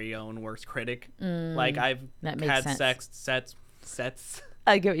very own worst critic. Like I've had sets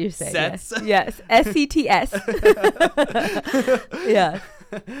I get what you're saying. Sets. Yes. SCTS. Yeah.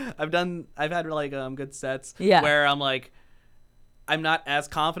 I've had like good sets where I'm like, I'm not as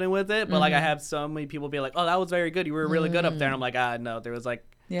confident with it, but like I have so many people be like, oh, that was very good. You were really good up there. And I'm like, no, there was like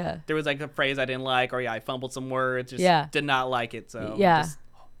a phrase I didn't like, or I fumbled some words, just did not like it. So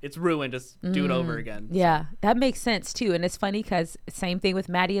it's ruined. Just do it over again. Yeah, that makes sense too. And it's funny because same thing with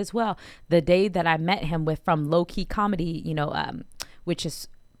Maddie as well. The day that I met him from Low Key Comedy, you know, which is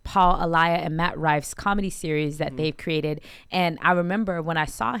Paul Alaya and Matt Rife's comedy series that they've created. And I remember when I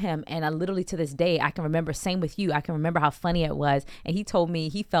saw him, and I literally to this day, I can remember, same with you, I can remember how funny it was. And he told me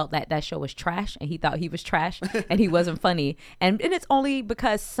he felt that show was trash, and he thought he was trash and he wasn't funny. And it's only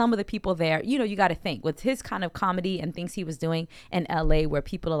because some of the people there, you know, you got to think with his kind of comedy and things he was doing in LA where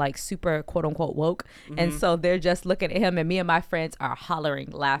people are like super quote unquote woke. And so they're just looking at him, and me and my friends are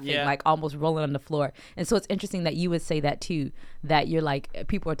hollering, laughing, like almost rolling on the floor. And so it's interesting that you would say that too, that you're like,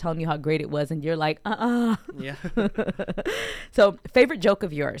 people are telling you how great it was and you're like yeah. So favorite joke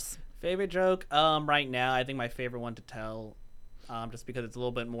of yours? Favorite joke right now, I think my favorite one to tell, just because it's a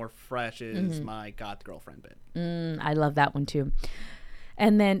little bit more fresh, is my goth girlfriend bit. I love that one too.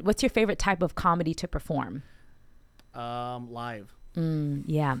 And then what's your favorite type of comedy to perform? Live.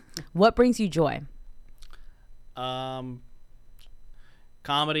 Yeah. What brings you joy?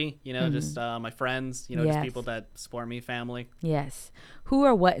 Comedy, you know, just my friends, you know, just people that support me, family. Yes. Who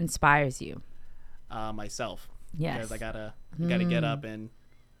or what inspires you? Myself. Yes. Because I gotta get up and,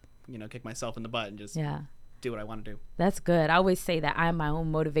 you know, kick myself in the butt and just do what I want to do. That's good. I always say that I'm my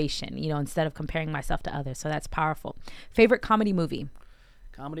own motivation, you know, instead of comparing myself to others. So that's powerful. Favorite comedy movie?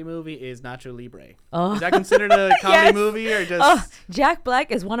 Comedy movie is Nacho Libre. Is that considered a comedy movie or just? Jack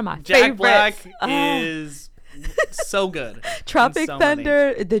Black is one of my Jack favorites. Black is so good. Tropic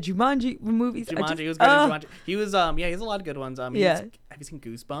Thunder, the Jumanji movies. He was good in Jumanji. He was he has a lot of good ones. Have you seen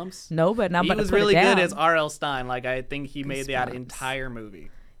Goosebumps? No, but now he was really good as R.L. Stein. Like I think he made that entire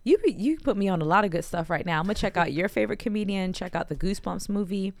movie. You put me on a lot of good stuff right now. I'm gonna check out your favorite comedian, check out the Goosebumps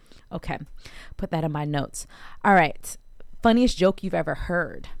movie. Okay, put that in my notes. All right, funniest joke you've ever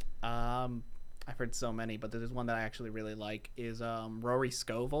heard? I've heard so many, but there's one that I actually really like is Rory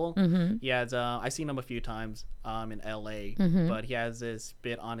Scovel. He has I've seen him a few times in LA, but he has this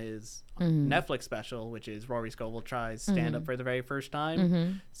bit on his Netflix special, which is Rory Scovel tries stand up for the very first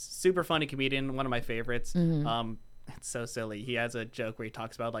time. Super funny comedian, one of my favorites. It's so silly. He has a joke where he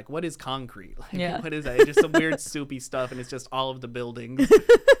talks about like, what is concrete? Like, what is that? It's just some weird soupy stuff, and it's just all of the buildings.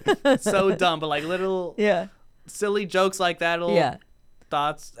 So dumb, but like little silly jokes like that.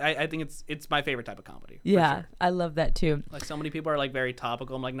 Thoughts. I think it's my favorite type of comedy. Sure. I love that too. Like so many people are like very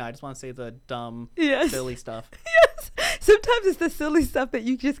topical. I'm like, no, I just want to say the dumb, silly stuff. Yes. Sometimes it's the silly stuff that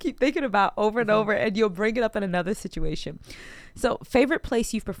you just keep thinking about over and over, and you'll bring it up in another situation. So, favorite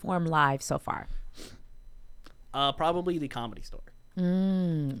place you've performed live so far? Probably the Comedy Store.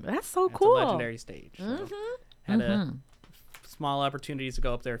 That's so cool. It's a legendary stage. So had a small opportunities to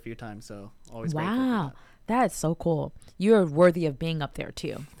go up there a few times, so always grateful for that. That's so cool. You're worthy of being up there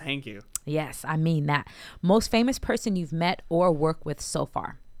too. Thank you. Yes, I mean that. Most famous person you've met or worked with so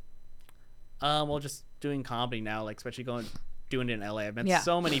far? Well, just doing comedy now, like especially doing it in LA. I've met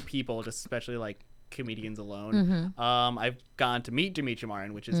so many people, just especially like comedians alone. I've gone to meet Dimitri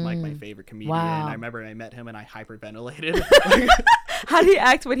Martin, which is like my favorite comedian. Wow. I remember I met him and I hyperventilated. How did he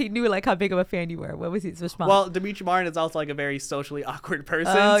act when he knew like how big of a fan you were? What was his response? Well, Dimitri Martin is also like a very socially awkward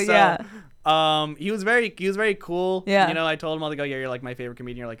person. He was very cool. You know, I told him, I was like, oh yeah, you're like my favorite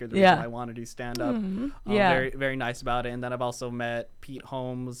comedian. You're like, you're the reason I want to do stand up. Very, very nice about it. And then I've also met Pete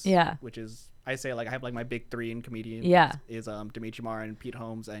Holmes. Which is, I say like I have like my big three in comedians. Is Dimitri Martin, Pete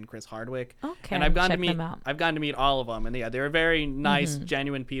Holmes, and Chris Hardwick. Okay. And I've gotten to meet all of them, and they were very nice,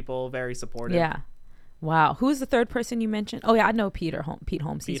 genuine people, very supportive. Wow. Who's the third person you mentioned? Oh yeah, I know Pete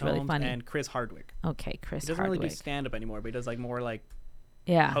Holmes. He's really funny. And Chris Hardwick. Okay, Chris Hardwick. He doesn't really do stand up anymore, but he does like more like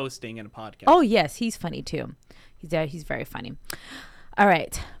hosting and a podcast. Oh yes, he's funny too. He's very funny. All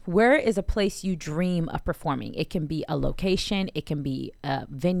right. Where is a place you dream of performing? It can be a location, it can be a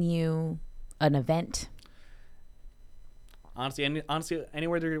venue, an event. Honestly,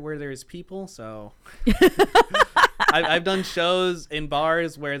 anywhere where there's people. So I've done shows in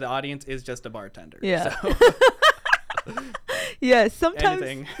bars where the audience is just a bartender. Yeah. So. sometimes.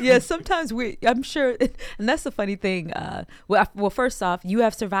 Anything. Yeah, sometimes I'm sure, and that's the funny thing. Well, first off, you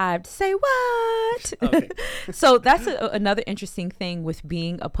have survived. Say what? Okay. So that's another interesting thing with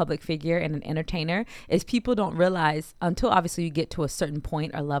being a public figure and an entertainer is people don't realize until obviously you get to a certain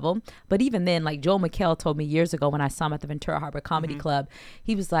point or level. But even then, like Joel McHale told me years ago when I saw him at the Ventura Harbor Comedy Club,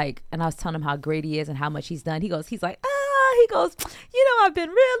 he was like, and I was telling him how great he is and how much he's done. He goes, I've been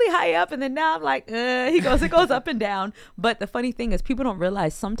really high up, and then now I'm like, he goes, it goes up and down. But the funny thing is people don't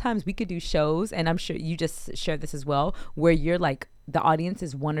realize sometimes we could do shows, and I'm sure you just shared this as well, where you're like, the audience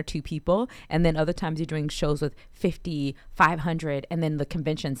is 1 or 2 people, and then other times you're doing shows with 50, 500, and then the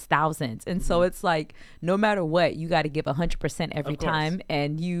convention's thousands. And so it's like, no matter what, you got to give 100% every time,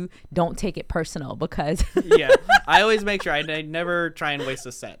 and you don't take it personal because Yeah, I always make sure I never try and waste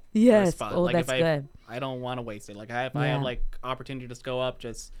a set. Yes. Or a spot. Oh, like that's good. I don't want to waste it. Like if I have like opportunity to just go up,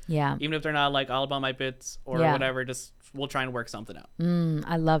 just even if they're not like all about my bits or whatever, just we'll try and work something out.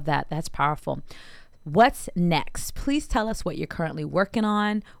 I love that. That's powerful. What's next? Please tell us what you're currently working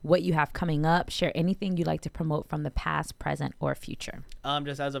on, what you have coming up. Share anything you'd like to promote from the past, present, or future.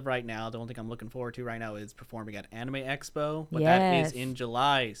 Just as of right now, the only thing I'm looking forward to right now is performing at Anime Expo, but that is in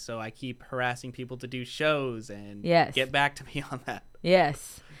July. So I keep harassing people to do shows and get back to me on that.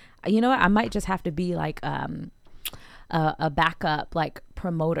 Yes. You know what? I might just have to be like a backup like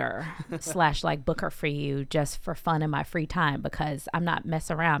promoter / like booker for you just for fun in my free time, because I'm not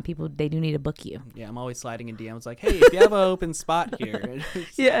messing around. People, they do need to book you. Yeah, I'm always sliding in DMs like, hey, if you have an open spot here,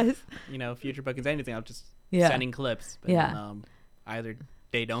 future bookings, anything, I'm just sending clips. But then, either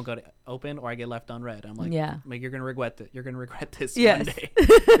they don't go to open or I get left unread. I'm like, you're gonna regret that. You're gonna regret this one day.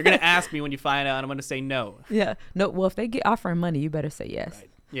 You're gonna ask me when you find out, and I'm gonna say no. Yeah, no. Well, if they get offering money, you better say yes. Right.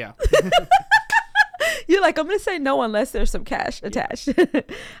 Yeah. You're like, I'm going to say no unless there's some cash attached.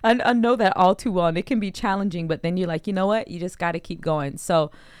 I know that all too well. And it can be challenging, but then you're like, you know what? You just got to keep going. So,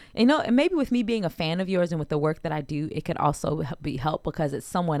 and maybe with me being a fan of yours and with the work that I do, it could also be help because it's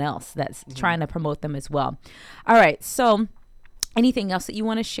someone else that's trying to promote them as well. All right. So anything else that you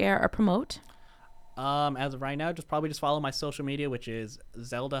want to share or promote? As of right now, probably follow my social media, which is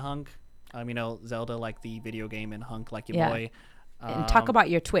Zelda Hunk. Zelda like the video game and Hunk like your boy. And talk about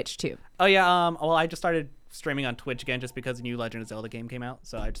your Twitch too. Oh yeah. Well, I just started streaming on Twitch again just because the new Legend of Zelda game came out.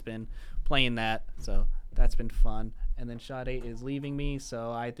 So I've just been playing that. So that's been fun. And then Sade is leaving me,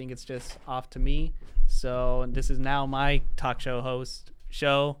 so I think it's just off to me. So this is now my talk show host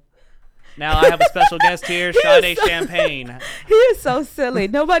show. Now I have a special guest here, Sade Champagne. He is so silly.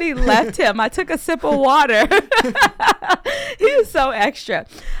 Nobody left him. I took a sip of water. He is so extra.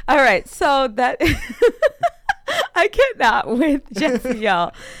 All right, so that. I cannot with Jesse,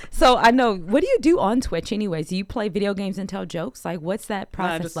 y'all. So I know, what do you do on Twitch anyways? Do you play video games and tell jokes? Like, what's that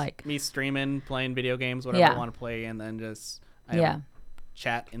process like? Me streaming, playing video games, whatever I want to play, and then just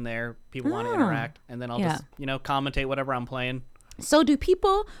chat in there. People want to interact, and then I'll just commentate whatever I'm playing. So do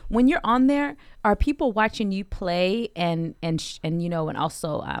people, when you're on there, are people watching you play and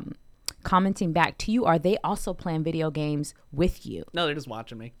also commenting back to you? Are they also playing video games with you? No, they're just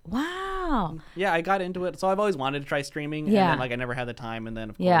watching me. Wow. Yeah, I got into it. So I've always wanted to try streaming. And then I never had the time. And then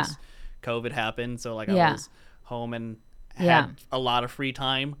of course COVID happened. So I was home and had a lot of free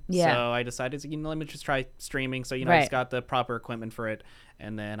time. Yeah. So I decided, let me just try streaming. So, I just got the proper equipment for it.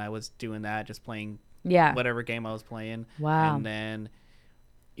 And then I was doing that, just playing whatever game I was playing. Wow. And then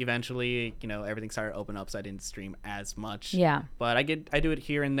eventually, everything started to open up, so I didn't stream as much. Yeah. But I do it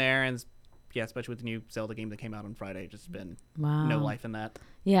here and there, and especially with the new Zelda game that came out on Friday, just been no life in that.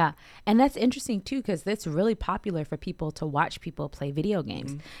 Yeah. And that's interesting too, because it's really popular for people to watch people play video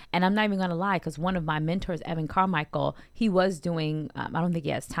games. And I'm not even going to lie, because one of my mentors, Evan Carmichael, he was doing, I don't think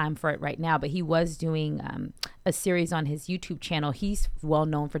he has time for it right now, but he was doing a series on his YouTube channel. He's well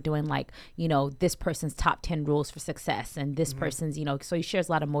known for doing this person's top 10 rules for success, and this person's, so he shares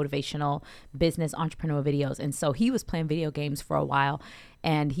a lot of motivational business entrepreneur videos. And so he was playing video games for a while,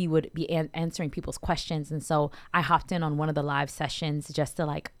 and he would be answering people's questions. And so I hopped in on one of the live sessions just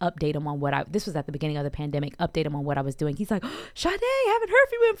to update him on this was at the beginning of the pandemic, update him on what I was doing. He's like, Sade, haven't heard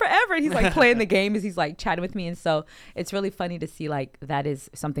from you in forever. And he's playing the game as he's chatting with me. And so it's really funny to see that is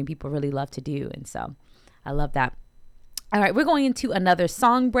something people really love to do. And so I love that. All right, we're going into another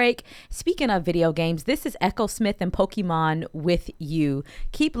song break. Speaking of video games, this is Echo Smith and Pokemon with you.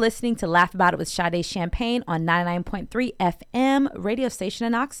 Keep listening to Laugh About It with Sade Champagne on 99.3 FM radio station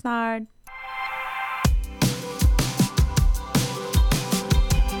in Oxnard.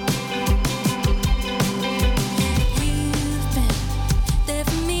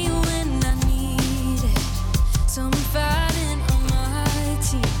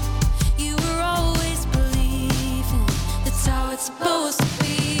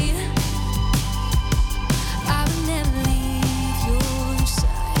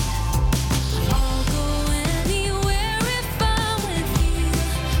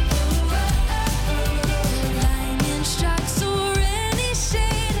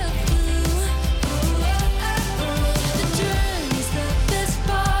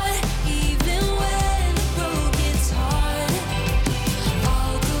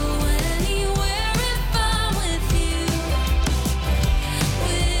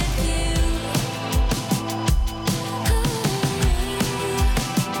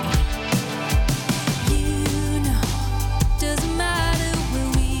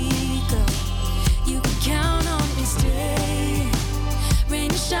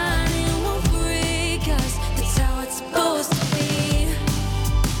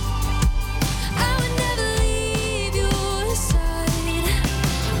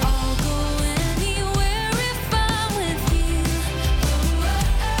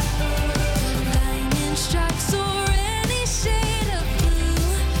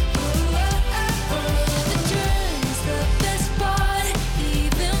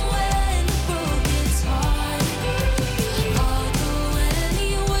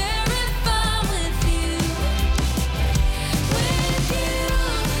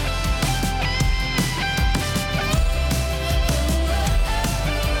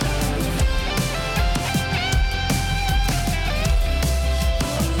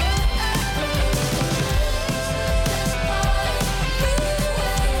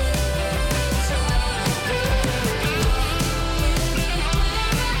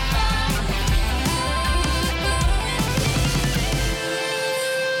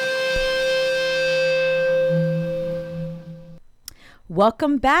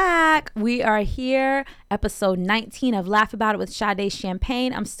 Welcome back. We are here, episode 19 of Laugh About It with Sade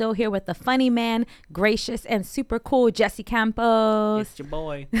Champagne. I'm still here with the funny man, gracious and super cool Jesse Campos. It's your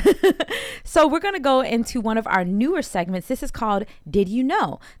boy. So we're going to go into one of our newer segments. This is called Did You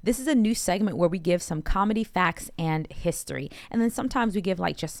Know? This is a new segment where we give some comedy facts and history. And then sometimes we give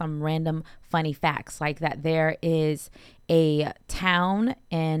like just some random funny facts, like that there is a town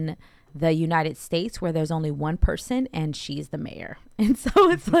in the United States where there's only one person and she's the mayor. And so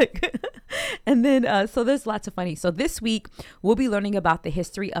it's like, and then, so there's lots of funny. So this week we'll be learning about the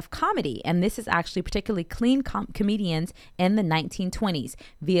history of comedy. And this is actually particularly clean comedians in the 1920s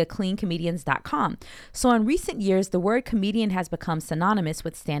via cleancomedians.com. So in recent years, the word comedian has become synonymous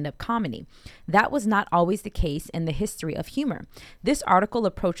with stand-up comedy. That was not always the case in the history of humor. This article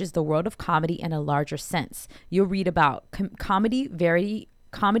approaches the world of comedy in a larger sense. You'll read about comedy,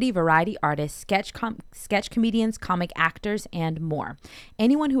 variety artists, sketch comedians, comic actors, and more.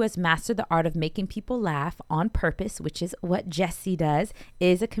 Anyone who has mastered the art of making people laugh on purpose, which is what Jesse does,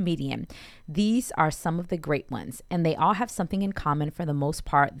 is a comedian. These are some of the great ones, and they all have something in common. For the most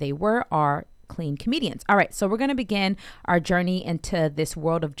part, they are clean comedians. All right, so we're going to begin our journey into this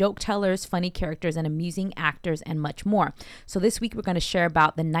world of joke tellers, funny characters, and amusing actors, and much more. So this week we're going to share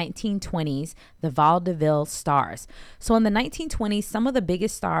about the 1920s, the vaudeville stars. So in the 1920s, some of the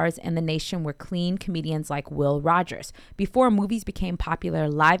biggest stars in the nation were clean comedians like Will Rogers. Before movies became popular,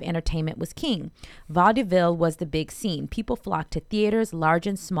 live entertainment was king. Vaudeville was the big scene. People flocked to theaters, large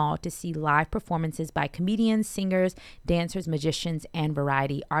and small, to see live performances by comedians, singers, dancers, magicians, and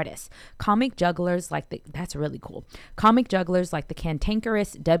variety artists. Comic jugglers like that's really cool. Comic jugglers like the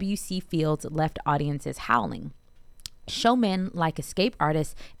cantankerous W.C. Fields left audiences howling. Showmen like escape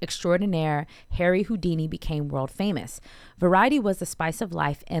artist extraordinaire Harry Houdini became world famous. Variety was the spice of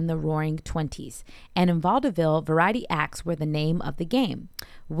life in the roaring 20s. And in vaudeville, variety acts were the name of the game.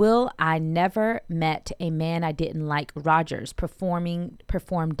 I never met a man I didn't like Rogers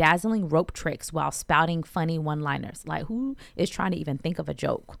performed dazzling rope tricks while spouting funny one-liners. Like, who is trying to even think of a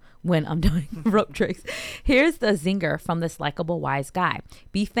joke when I'm doing rope tricks? Here's the zinger from this likable wise guy.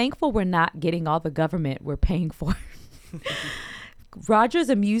 Be thankful we're not getting all the government we're paying for. Rogers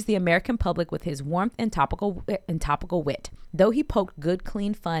amused the American public with his warmth and topical wit. Though he poked good,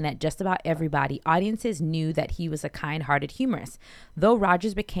 clean fun at just about everybody, audiences knew that he was a kind-hearted humorist. Though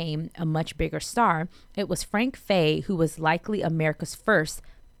Rogers became a much bigger star, it was Frank Fay who was likely America's first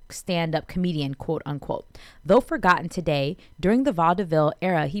stand-up comedian, quote unquote. Though forgotten today, during the vaudeville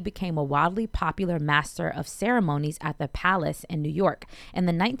era, he became a wildly popular master of ceremonies at the Palace in New York. In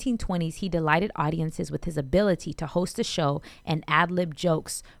the 1920s, he delighted audiences with his ability to host a show and ad-lib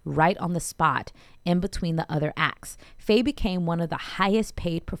jokes right on the spot in between the other acts. Fay became one of the highest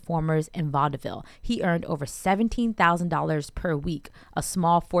paid performers in vaudeville. He earned over $17,000 per week, a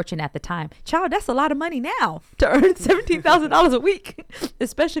small fortune at the time. Child, that's a lot of money now to earn $17,000 a week,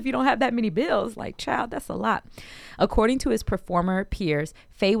 especially if you don't have that many bills. Like, child, that's a lot. According to his performer peers,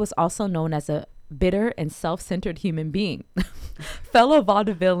 Fay was also known as a bitter and self-centered human being. Fellow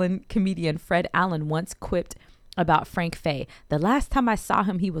vaudevillian comedian Fred Allen once quipped about Frank Fay, "The last time I saw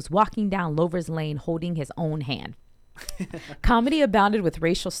him, he was walking down Lover's Lane holding his own hand." Comedy abounded with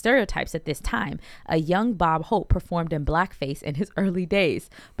racial stereotypes at this time. A young Bob Hope performed in blackface in his early days,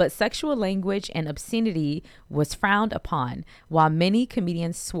 but sexual language and obscenity was frowned upon. While many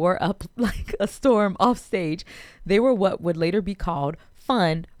comedians swore up like a storm off stage, they were what would later be called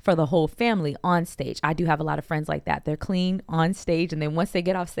fun for the whole family on stage. I do have a lot of friends like that. They're clean on stage, and then once they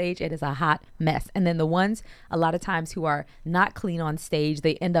get off stage, it is a hot mess. And then the ones a lot of times who are not clean on stage,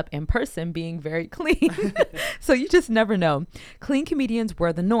 they end up in person being very clean. So you just never know. Clean comedians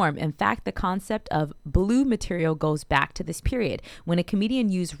were the norm. In fact, the concept of blue material goes back to this period. When a comedian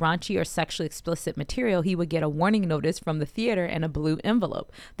used raunchy or sexually explicit material, he would get a warning notice from the theater and a blue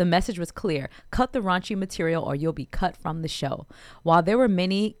envelope. The message was clear: cut the raunchy material or you'll be cut from the show. While there were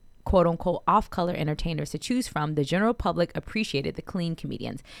many quote unquote off-color entertainers to choose from, the general public appreciated the clean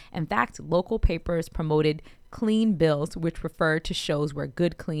comedians. In fact, local papers promoted clean bills, which referred to shows where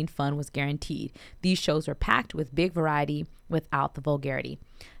good, clean fun was guaranteed. These shows were packed with big variety without the vulgarity.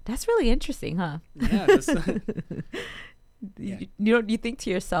 That's really interesting, huh? Yeah. Yeah. You think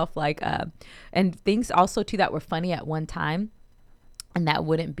to yourself like, and things also too that were funny at one time, and that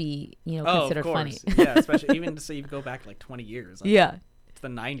wouldn't be, considered funny. Yeah, especially even to say you go back like 20 years. Like, yeah. The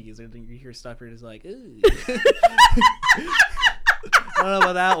 90s, and you hear stuff, you're just like, ooh. don't know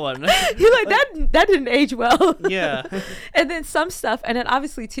about that one. You're like, that didn't age well. Yeah. And then some stuff, and then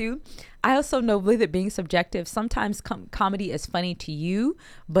obviously too, I also know with it being subjective, sometimes comedy is funny to you,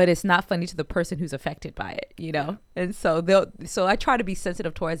 but it's not funny to the person who's affected by it, you know? And so I try to be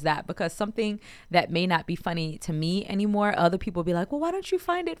sensitive towards that, because something that may not be funny to me anymore, other people will be like, well, why don't you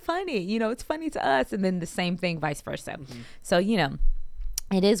find it funny? You know, it's funny to us. And then the same thing, vice versa. Mm-hmm. So, you know,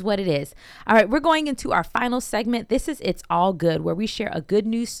 it is what it is. All right, we're going into our final segment. This is It's All Good, where we share a good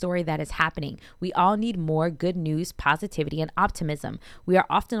news story that is happening. We all need more good news, positivity, and optimism. We are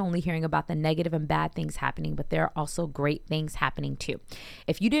often only hearing about the negative and bad things happening, but there are also great things happening too.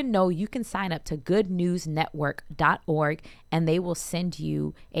 If you didn't know, you can sign up to goodnewsnetwork.org, and they will send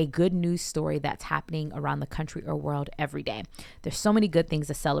you a good news story that's happening around the country or world every day. There's so many good things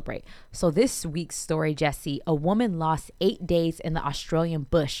to celebrate. So this week's story, Jesse, a woman lost 8 days in the Australian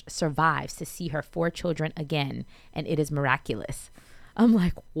bush survives to see her 4 children again, and it is miraculous. I'm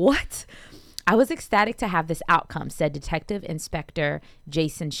like, what? I was ecstatic to have this outcome, said Detective Inspector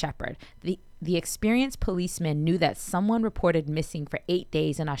Jason Shepherd. The experienced policeman knew that someone reported missing for 8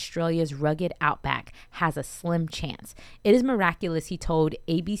 days in Australia's rugged outback has a slim chance. It is miraculous, he told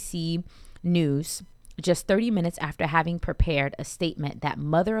ABC News just 30 minutes after having prepared a statement that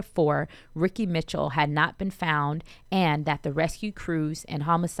mother of 4, Ricky Mitchell, had not been found, and that the rescue crews and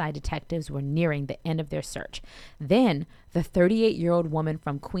homicide detectives were nearing the end of their search. Then the 38-year-old woman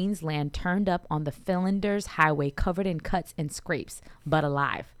from Queensland turned up on the Flinders Highway covered in cuts and scrapes, but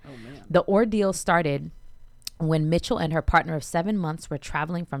alive. Oh, man. The ordeal started when Mitchell and her partner of 7 months were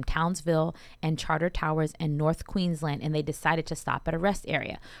traveling from Townsville and Charter Towers in North Queensland, and they decided to stop at a rest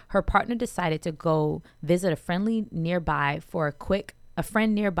area. Her partner decided to go visit a friend nearby for a quick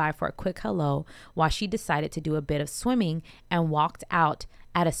hello, while she decided to do a bit of swimming and walked out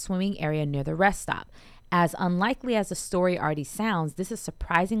at a swimming area near the rest stop. As unlikely as the story already sounds, this is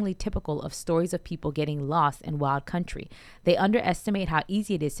surprisingly typical of stories of people getting lost in wild country. They underestimate how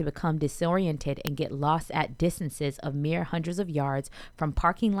easy it is to become disoriented and get lost at distances of mere hundreds of yards from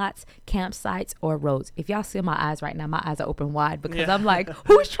parking lots, campsites, or roads. If y'all see my eyes right now, my eyes are open wide, because I'm like,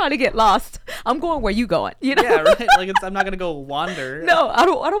 who's trying to get lost? I'm going where you going, you know? Yeah, right. Like, I'm not gonna go wander. No, I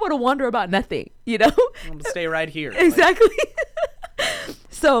don't want to wander about nothing, you know? I'm gonna stay right here. Exactly.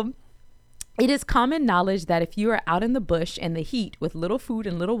 So it is common knowledge that if you are out in the bush in the heat with little food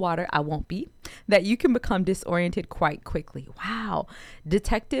and little water, I won't be, that you can become disoriented quite quickly. Wow.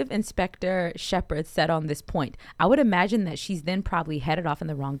 Detective Inspector Shepherd said on this point, I would imagine that she's then probably headed off in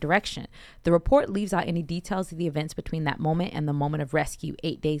the wrong direction. The report leaves out any details of the events between that moment and the moment of rescue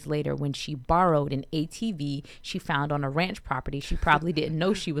 8 days later, when she borrowed an ATV she found on a ranch property she probably didn't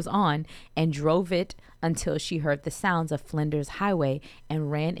know she was on, and drove it until she heard the sounds of Flinders Highway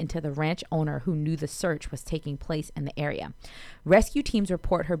and ran into the ranch owner, who knew the search was taking place in the area. Rescue teams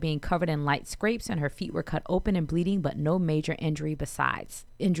report her being covered in light scrapes, and her feet were cut open and bleeding, but no major injuries besides.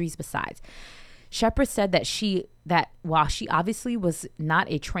 Shepherd said that while she obviously was not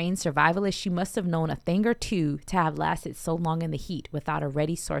a trained survivalist, she must have known a thing or two to have lasted so long in the heat without a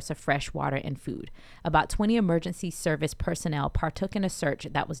ready source of fresh water and food. About 20 emergency service personnel partook in a search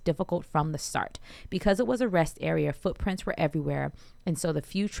that was difficult from the start. Because it was a rest area, footprints were everywhere, and so the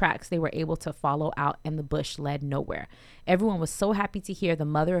few tracks they were able to follow out in the bush led nowhere. Everyone was so happy to hear the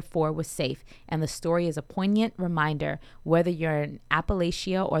mother of 4 was safe, and the story is a poignant reminder, whether you're in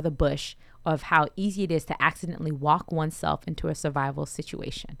Appalachia or the bush, of how easy it is to accidentally walk oneself into a survival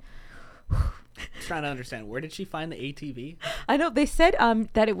situation. Trying to understand, where did she find the ATV? I know they said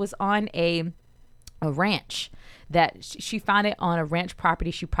that it was on a ranch, that she found it on a ranch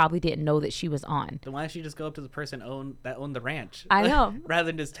property she probably didn't know that she was on. Then why don't she just go up to the person that owned the ranch? I know. Rather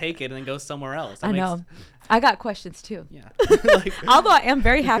than just take it and then go somewhere else. I know. I got questions too. Yeah. Although I am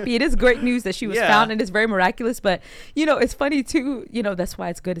very happy. It is great news that she was found, and it's very miraculous. But, you know, it's funny too. You know, that's why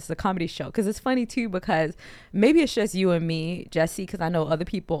it's good. It's a comedy show, because it's funny too, because maybe it's just you and me, Jesse, because I know other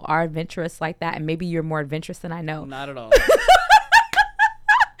people are adventurous like that, and maybe you're more adventurous than I know. Not at all.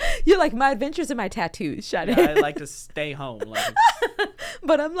 You're like, my adventures and my tattoos, Sade. Yeah, I like to stay home.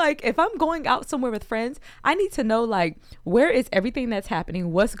 But I'm like, if I'm going out somewhere with friends, I need to know, like, where is everything that's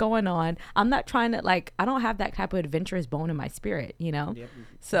happening? What's going on? I'm not trying to, like, I don't have that type of adventurous bone in my spirit, you know? Yep.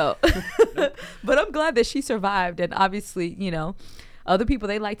 So, but I'm glad that she survived. And obviously, you know, other people,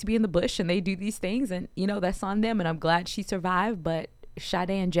 they like to be in the bush and they do these things, and, you know, that's on them. And I'm glad she survived, but Sade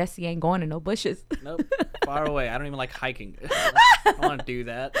and Jesse ain't going to no bushes. Nope. Far away. I don't even like hiking. I don't want to do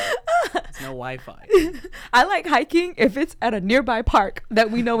that. There's no Wi-Fi. I like hiking if it's at a nearby park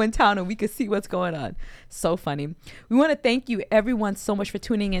that we know in town and we can see what's going on. So funny. We want to thank you everyone so much for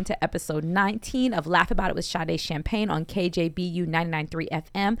tuning in to episode 19 of Laugh About It with Sade Champagne on KJBU 99.3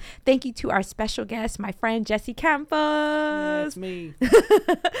 FM. Thank you to our special guest, my friend Jesse Campos. Yeah, it's me.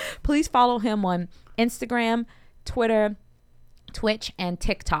 Please follow him on Instagram, Twitter, Twitch, and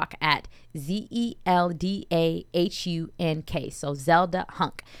TikTok at ZeldahUnk. So Zelda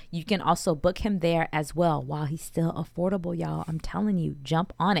Hunk. You can also book him there as well while he's still affordable, y'all. I'm telling you,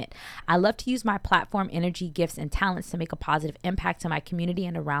 jump on it. I love to use my platform, energy, gifts, and talents to make a positive impact to my community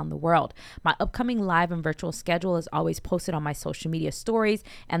and around the world. My upcoming live and virtual schedule is always posted on my social media stories.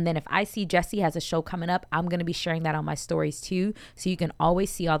 And then if I see Jesse has a show coming up, I'm going to be sharing that on my stories too. So you can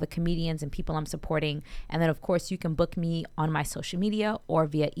always see all the comedians and people I'm supporting. And then of course you can book me on my social media or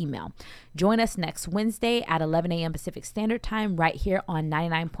via email. Join us next Wednesday at 11 a.m. Pacific Standard Time right here on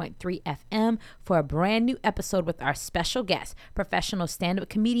 99.3 FM for a brand new episode with our special guest, professional stand-up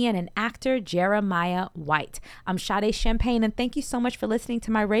comedian and actor Jeremiah White. I'm Sade Champagne, and thank you so much for listening to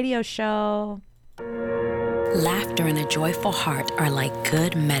my radio show. Laughter and a joyful heart are like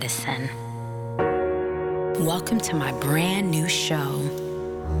good medicine. Welcome to my brand new show,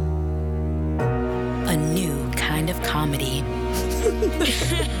 a new kind of comedy.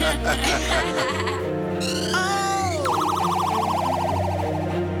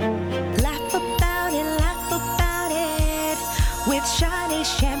 Laugh about it with Sade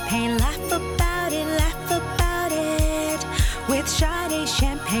Champagne. Laugh about it with Sade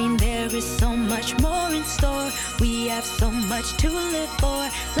Champagne. There is so much more in store. We have so much to live for.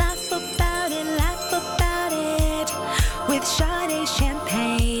 Laugh about it with Sade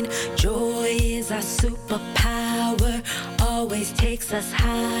Champagne. Joy is our superpower. Always takes us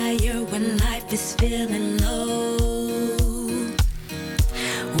higher when life is feeling low.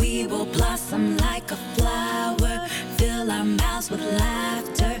 We will blossom like a flower, fill our mouths with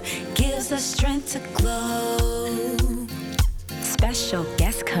laughter, gives us strength to glow. Special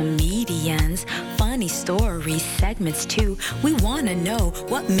guest comedians, funny stories, segments too. We want to know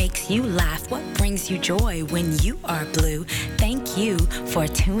what makes you laugh, what brings you joy when you are blue. Thank you for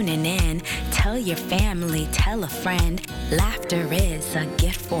tuning in. Tell your family, tell a friend. Laughter is a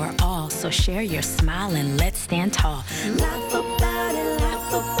gift for all, so share your smile and let's stand tall. Laugh about it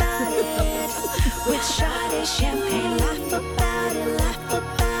with Sade Champagne. Laugh about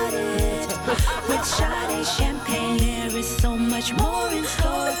it with Sade Champagne. There is so much more in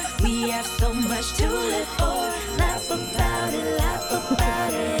store. We have so much to live for. Laugh about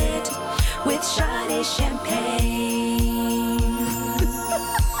it with Sade Champagne.